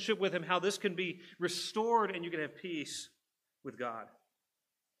relationship with him, how this can be restored, and you can have peace with God.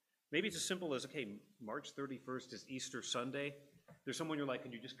 Maybe it's as simple as, okay, March 31st is Easter Sunday. There's someone you're like,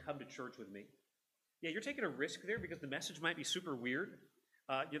 can you just come to church with me? Yeah, you're taking a risk there because the message might be super weird.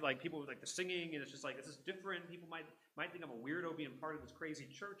 You're like, people like the singing, and it's just like, this is different. People might think I'm a weirdo being part of this crazy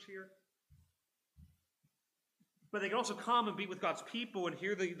church here. But they can also come and be with God's people and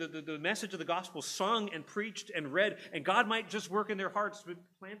hear the message of the gospel sung and preached and read. And God might just work in their hearts to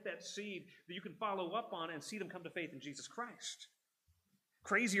plant that seed that you can follow up on and see them come to faith in Jesus Christ.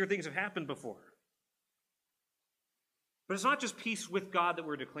 Crazier things have happened before. But it's not just peace with God that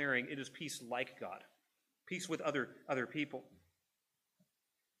we're declaring. It is peace like God. Peace with other people.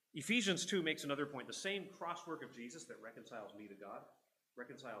 Ephesians 2 makes another point. The same crosswork of Jesus that reconciles me to God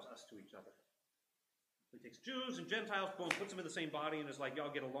reconciles us to each other. He takes Jews and Gentiles, boom, puts them in the same body, and is like,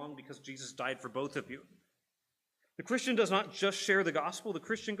 y'all get along because Jesus died for both of you. The Christian does not just share the gospel. The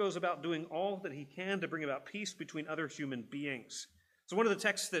Christian goes about doing all that he can to bring about peace between other human beings. So one of the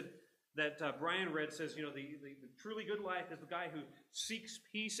texts that Brian read says, the truly good life is the guy who seeks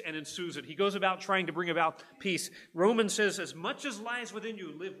peace and ensues it. He goes about trying to bring about peace. Romans says, as much as lies within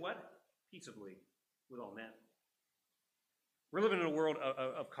you, live what? Peaceably with all men. We're living in a world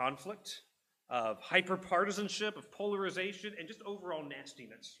of conflict, of hyper-partisanship, of polarization, and just overall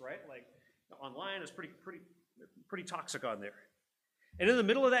nastiness, right? Like, online is pretty toxic on there. And in the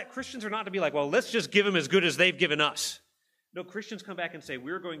middle of that, Christians are not to be like, well, let's just give them as good as they've given us. No, Christians come back and say,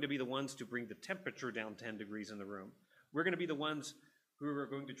 we're going to be the ones to bring the temperature down 10 degrees in the room. We're going to be the ones who are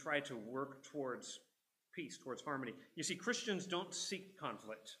going to try to work towards peace, towards harmony. You see, Christians don't seek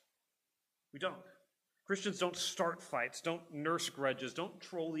conflict. We don't. Christians don't start fights, don't nurse grudges, don't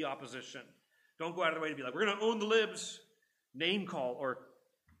troll the opposition. Don't go out of the way to be like, we're going to own the libs, name call, or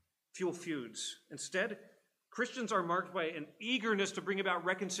fuel feuds. Instead, Christians are marked by an eagerness to bring about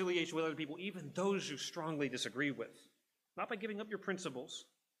reconciliation with other people, even those you strongly disagree with. Not by giving up your principles,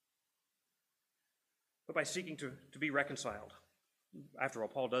 but by seeking to be reconciled. After all,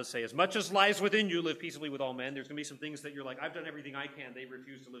 Paul does say, as much as lies within you, live peaceably with all men. There's going to be some things that you're like, I've done everything I can. They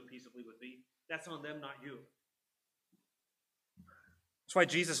refuse to live peaceably with me. That's on them, not you. That's why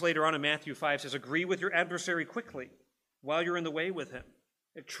Jesus later on in Matthew 5 says, agree with your adversary quickly while you're in the way with him.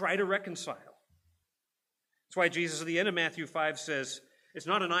 And try to reconcile. That's why Jesus at the end of Matthew 5 says, it's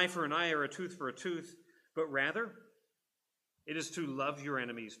not an eye for an eye or a tooth for a tooth, but rather it is to love your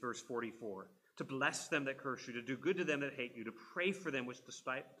enemies, verse 44, to bless them that curse you, to do good to them that hate you, to pray for them which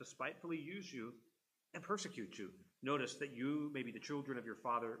despitefully use you and persecute you. Notice that you may be the children of your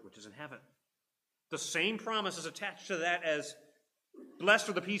Father which is in heaven. The same promise is attached to that as blessed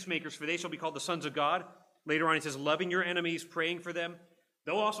are the peacemakers, for they shall be called the sons of God. Later on he says, loving your enemies, praying for them.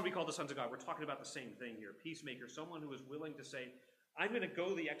 They'll also be called the sons of God. We're talking about the same thing here. Peacemaker, someone who is willing to say, I'm going to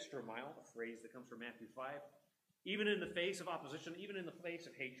go the extra mile, a phrase that comes from Matthew 5, even in the face of opposition, even in the face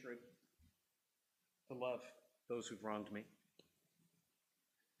of hatred, to love those who've wronged me.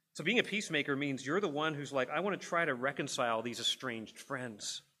 So being a peacemaker means you're the one who's like, I want to try to reconcile these estranged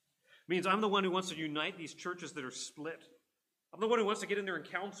friends. It means I'm the one who wants to unite these churches that are split. I'm the one who wants to get in there and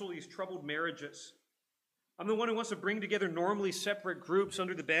counsel these troubled marriages. I'm the one who wants to bring together normally separate groups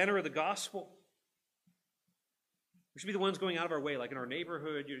under the banner of the gospel. We should be the ones going out of our way, like in our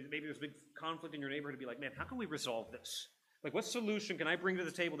neighborhood. Maybe there's a big conflict in your neighborhood to be like, man, how can we resolve this? Like, what solution can I bring to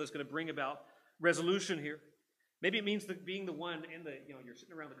the table that's going to bring about resolution here? Maybe it means that being the one in the, you're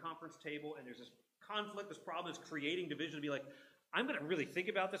sitting around the conference table and there's this conflict, this problem is creating division, to be like, I'm going to really think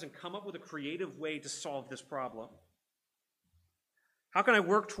about this and come up with a creative way to solve this problem. How can I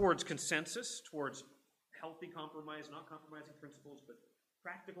work towards consensus, towards healthy compromise, not compromising principles, but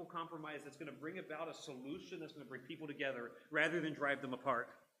practical compromise that's going to bring about a solution that's going to bring people together rather than drive them apart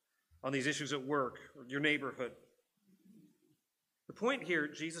on these issues at work or your neighborhood? The point here,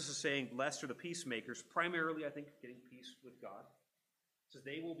 Jesus is saying, blessed are the peacemakers, primarily, I think, getting peace with God. says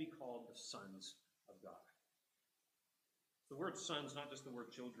they will be called the sons of God. The word sons, not just the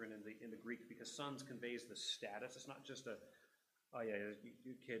word children in the Greek, because sons conveys the status. It's not just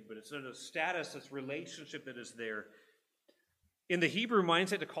you kid, but it's a status, it's relationship that is there. In the Hebrew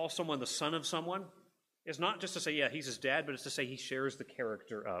mindset, to call someone the son of someone is not just to say, yeah, he's his dad, but it's to say he shares the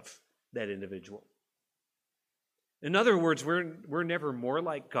character of that individual. In other words, we're never more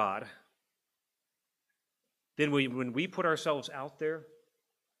like God than when we put ourselves out there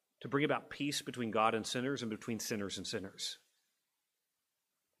to bring about peace between God and sinners and between sinners and sinners.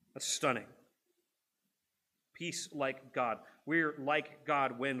 That's stunning. Peace like God. We're like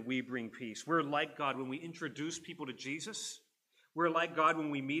God when we bring peace. We're like God when we introduce people to Jesus. We're like God when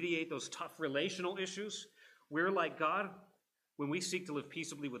we mediate those tough relational issues. We're like God when we seek to live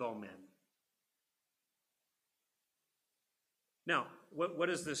peaceably with all men. Now, what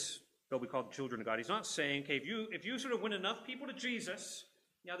is this that we call the children of God? He's not saying, okay, if you sort of win enough people to Jesus,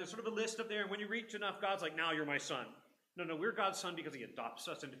 there's sort of a list up there, and when you reach enough, God's like, now you're my son. No, we're God's son because he adopts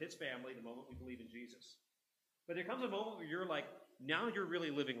us into his family the moment we believe in Jesus. But there comes a moment where you're like, now you're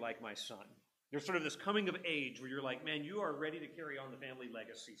really living like my son. There's sort of this coming of age where you're like, man, you are ready to carry on the family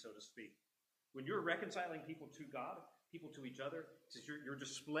legacy, so to speak. When you're reconciling people to God, people to each other, you're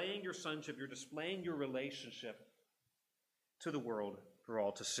displaying your sonship, you're displaying your relationship to the world for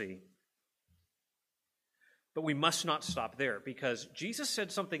all to see. But we must not stop there, because Jesus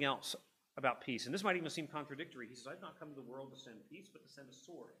said something else about peace, and this might even seem contradictory. He says, I've not come to the world to send peace, but to send a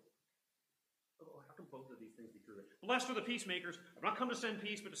sword. How can both of these things be true? Blessed are the peacemakers. I've not come to send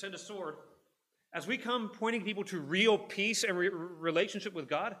peace, but to send a sword. As we come pointing people to real peace and relationship with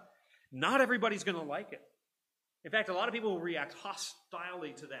God, not everybody's going to like it. In fact, a lot of people will react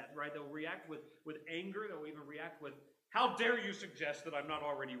hostilely to that, right? They'll react with anger. They'll even react with, how dare you suggest that I'm not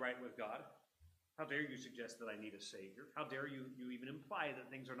already right with God? How dare you suggest that I need a Savior? How dare you even imply that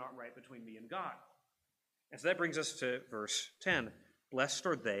things are not right between me and God? And so that brings us to verse 10. Blessed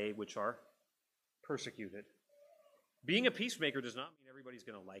are they which are persecuted. Being a peacemaker does not mean everybody's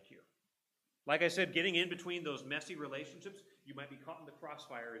going to like you. Like I said, getting in between those messy relationships, you might be caught in the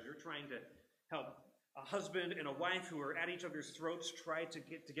crossfire as you're trying to help a husband and a wife who are at each other's throats try to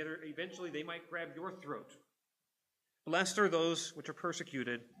get together. Eventually, they might grab your throat. Blessed are those which are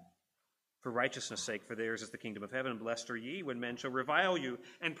persecuted for righteousness' sake, for theirs is the kingdom of heaven. Blessed are ye when men shall revile you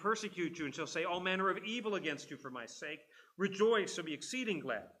and persecute you, and shall say all manner of evil against you for my sake. Rejoice and be exceeding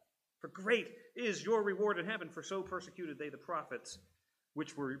glad, for great is your reward in heaven, for so persecuted they the prophets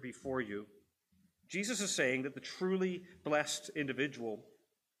which were before you. Jesus is saying that the truly blessed individual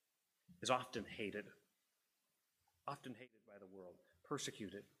is often hated by the world,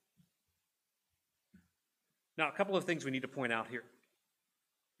 persecuted. Now, a couple of things we need to point out here.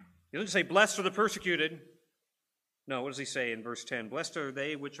 He doesn't say, blessed are the persecuted. No, what does he say in verse 10? Blessed are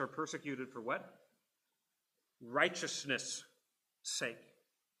they which are persecuted for what? Righteousness' sake.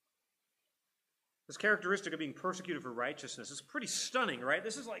 This characteristic of being persecuted for righteousness is pretty stunning, right?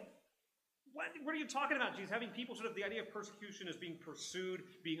 This is like, what are you talking about, Jesus? Having people sort of, the idea of persecution is being pursued,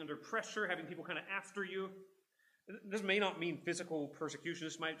 being under pressure, having people kind of after you. This may not mean physical persecution.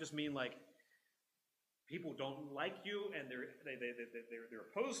 This might just mean like people don't like you and they're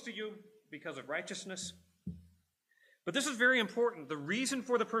opposed to you because of righteousness. But this is very important. The reason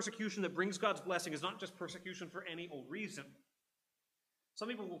for the persecution that brings God's blessing is not just persecution for any old reason. Some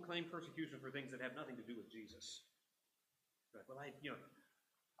people will claim persecution for things that have nothing to do with Jesus. Well,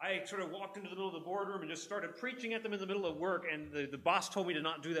 I sort of walked into the middle of the boardroom and just started preaching at them in the middle of work, and the boss told me to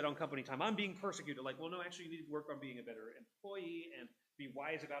not do that on company time. I'm being persecuted. Like, well, no, actually, you need to work on being a better employee and be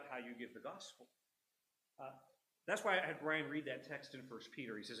wise about how you give the gospel. That's why I had Brian read that text in 1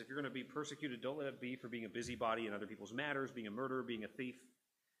 Peter. He says, if you're going to be persecuted, don't let it be for being a busybody in other people's matters, being a murderer, being a thief.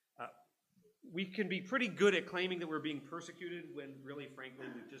 We can be pretty good at claiming that we're being persecuted when really, frankly,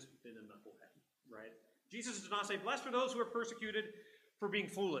 we've just been a knucklehead, right? Jesus does not say, blessed are those who are persecuted for being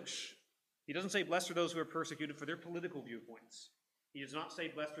foolish. He doesn't say, blessed are those who are persecuted for their political viewpoints. He does not say,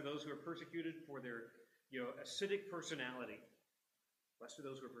 blessed are those who are persecuted for their acidic personality. Blessed are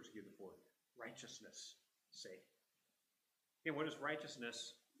those who are persecuted for righteousness' sake. And what is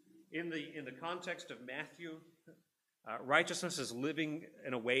righteousness? In the context of Matthew, righteousness is living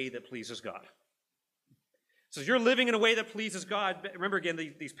in a way that pleases God. So you're living in a way that pleases God. Remember again,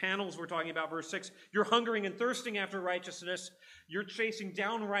 these panels we're talking about, verse 6. You're hungering and thirsting after righteousness. You're chasing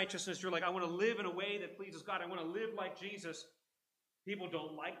down righteousness. You're like, I want to live in a way that pleases God. I want to live like Jesus. People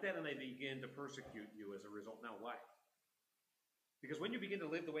don't like that, and they begin to persecute you as a result. Now, why? Because when you begin to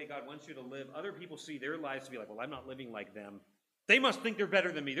live the way God wants you to live, other people see their lives to be like, well, I'm not living like them. They must think they're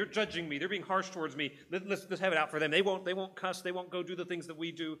better than me. They're judging me. They're being harsh towards me. Let's have it out for them. They won't cuss. They won't go do the things that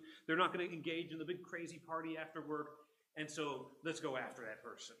we do. They're not going to engage in the big crazy party after work. And so let's go after that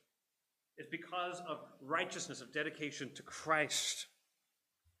person. It's because of righteousness, of dedication to Christ.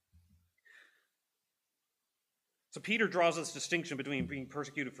 So Peter draws this distinction between being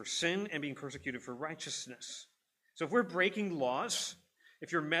persecuted for sin and being persecuted for righteousness. So if we're breaking laws,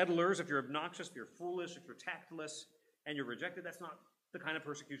 if you're meddlers, if you're obnoxious, if you're foolish, if you're tactless, and you're rejected, that's not the kind of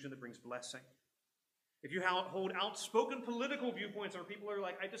persecution that brings blessing. If you hold outspoken political viewpoints or people are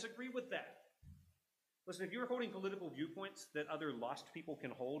like, I disagree with that. Listen, if you're holding political viewpoints that other lost people can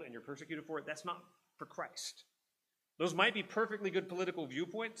hold and you're persecuted for it, that's not for Christ. Those might be perfectly good political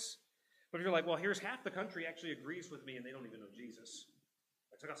viewpoints, but if you're like, well, here's half the country actually agrees with me and they don't even know Jesus.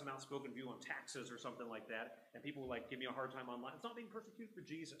 I took out some outspoken view on taxes or something like that, and people like give me a hard time online. It's not being persecuted for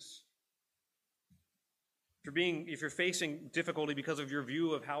Jesus. If you're facing difficulty because of your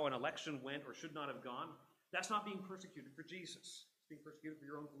view of how an election went or should not have gone, that's not being persecuted for Jesus. It's being persecuted for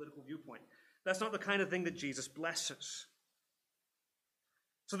your own political viewpoint. That's not the kind of thing that Jesus blesses.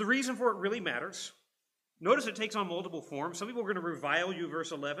 So the reason for it really matters. Notice it takes on multiple forms. Some people are going to revile you,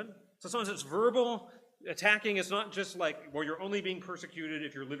 verse 11. So sometimes it's verbal attacking. It's not just like, well, you're only being persecuted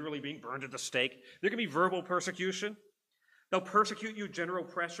if you're literally being burned at the stake. There can be verbal persecution. They'll persecute you, general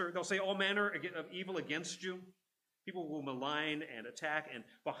pressure. They'll say all manner of evil against you. People will malign and attack, and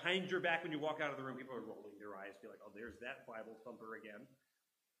behind your back when you walk out of the room, people are rolling their eyes, be like, oh, there's that Bible thumper again.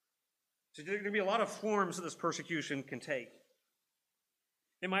 So there are going to be a lot of forms that this persecution can take.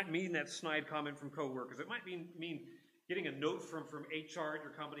 It might mean that snide comment from coworkers. It might mean getting a note from HR at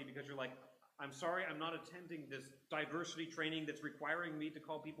your company because you're like, I'm sorry, I'm not attending this diversity training that's requiring me to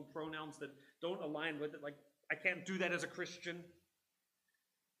call people pronouns that don't align with it. Like, I can't do that as a Christian.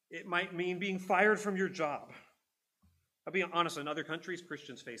 It might mean being fired from your job. I'll be honest, in other countries,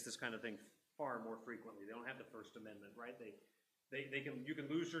 Christians face this kind of thing far more frequently. They don't have the First Amendment, right? You can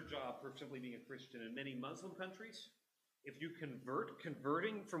lose your job for simply being a Christian. In many Muslim countries, if you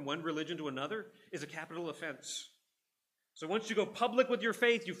converting from one religion to another is a capital offense. So once you go public with your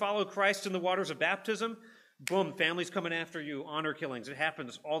faith, you follow Christ in the waters of baptism, boom, families coming after you, honor killings. It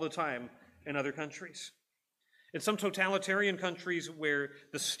happens all the time in other countries. In some totalitarian countries where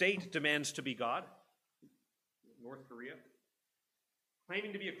the state demands to be God, North Korea,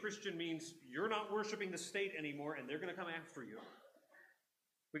 claiming to be a Christian means you're not worshiping the state anymore and they're going to come after you.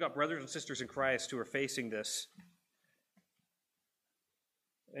 We got brothers and sisters in Christ who are facing this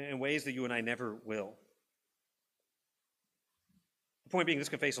in ways that you and I never will. The point being, this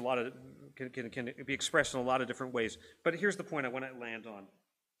can be expressed in a lot of different ways. But here's the point I want to land on.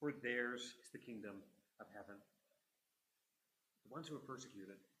 For theirs is the kingdom of heaven. The ones who are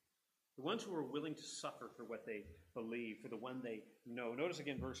persecuted, the ones who are willing to suffer for what they believe, for the one they know. Notice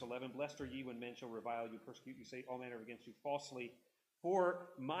again verse 11, blessed are ye when men shall revile you, persecute you, say all manner against you falsely, for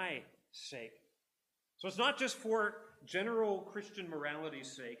my sake. So it's not just for general Christian morality's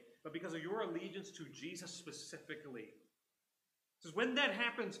sake, but because of your allegiance to Jesus specifically. It says when that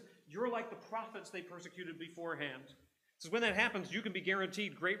happens, you're like the prophets they persecuted beforehand. It says when that happens, you can be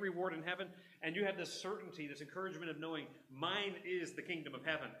guaranteed great reward in heaven, and you have this certainty, this encouragement of knowing mine is the kingdom of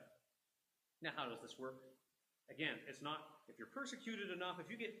heaven. Now, how does this work? Again, it's not if you're persecuted enough,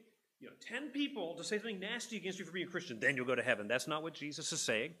 if you get 10 people to say something nasty against you for being a Christian, then you'll go to heaven. That's not what Jesus is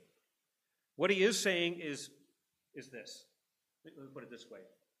saying. What he is saying is this. Let me put it this way.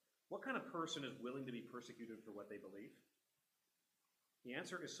 What kind of person is willing to be persecuted for what they believe? The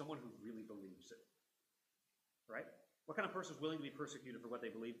answer is someone who really believes it. Right? What kind of person is willing to be persecuted for what they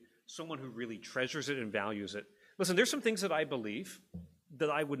believe? Someone who really treasures it and values it. Listen, there's some things that I believe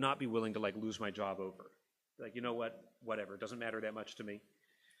that I would not be willing to lose my job over. Like, you know what? Whatever. It doesn't matter that much to me.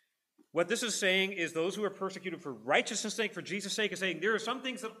 What this is saying is those who are persecuted for righteousness' sake, for Jesus' sake, is saying there are some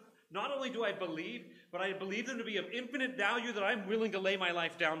things that not only do I believe, but I believe them to be of infinite value that I'm willing to lay my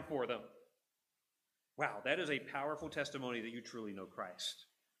life down for them. Wow, that is a powerful testimony that you truly know Christ.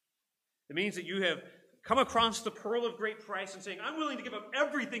 It means that you have come across the pearl of great price and saying, I'm willing to give up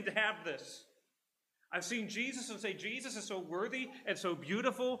everything to have this. I've seen Jesus and say, Jesus is so worthy and so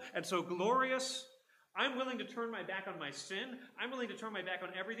beautiful and so glorious. I'm willing to turn my back on my sin. I'm willing to turn my back on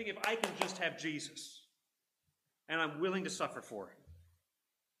everything if I can just have Jesus. And I'm willing to suffer for it.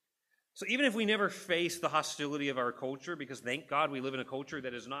 So even if we never face the hostility of our culture, because thank God we live in a culture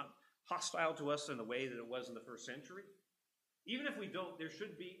that is not hostile to us in the way that it was in the first century, even if we don't, there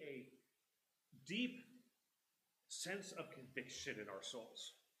should be a deep sense of conviction in our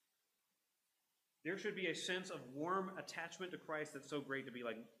souls. There should be a sense of warm attachment to Christ that's so great to be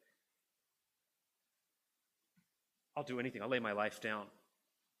like, I'll do anything. I'll lay my life down.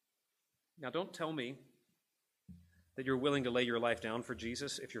 Now, don't tell me that you're willing to lay your life down for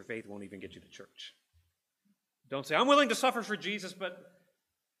Jesus if your faith won't even get you to church. Don't say, I'm willing to suffer for Jesus, but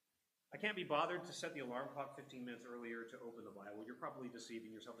I can't be bothered to set the alarm clock 15 minutes earlier to open the Bible. You're probably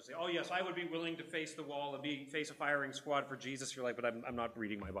deceiving yourself to say, oh, yes, I would be willing to face the wall and face a firing squad for Jesus. You're like, but I'm not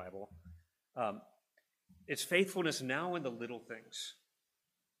reading my Bible. It's faithfulness now in the little things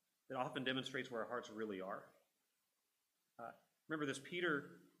that often demonstrates where our hearts really are. Remember this, Peter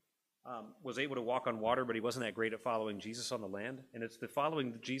was able to walk on water, but he wasn't that great at following Jesus on the land. And it's the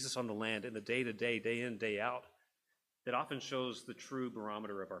following Jesus on the land in the day-to-day, day in, day out, that often shows the true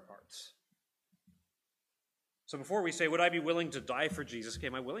barometer of our hearts. So before we say, would I be willing to die for Jesus? Okay,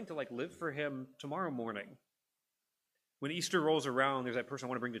 am I willing to live for him tomorrow morning? When Easter rolls around, there's that person I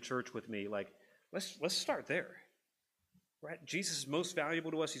want to bring to church with me. Let's start there. Right? Jesus is most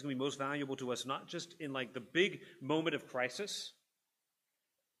valuable to us. He's going to be most valuable to us, not just in the big moment of crisis,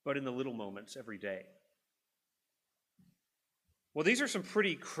 but in the little moments every day. Well, these are some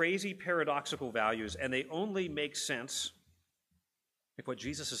pretty crazy paradoxical values, and they only make sense if what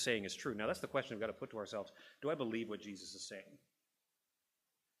Jesus is saying is true. Now, that's the question we've got to put to ourselves. Do I believe what Jesus is saying?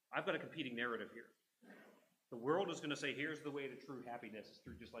 I've got a competing narrative here. The world is going to say, here's the way to true happiness. It's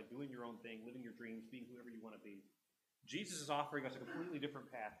through just doing your own thing, living your dreams, being whoever you want to be. Jesus is offering us a completely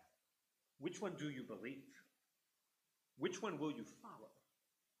different path. Which one do you believe? Which one will you follow?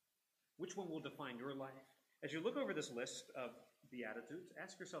 Which one will define your life? As you look over this list of Beatitudes,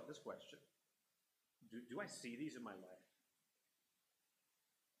 ask yourself this question. Do I see these in my life?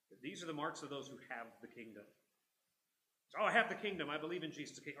 These are the marks of those who have the kingdom. Oh, I have the kingdom. I believe in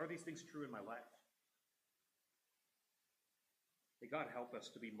Jesus. Are these things true in my life? May God help us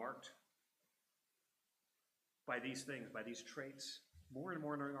to be marked by these things, by these traits, more and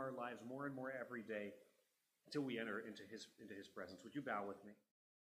more in our lives, more and more every day, until we enter into his presence. Would you bow with me?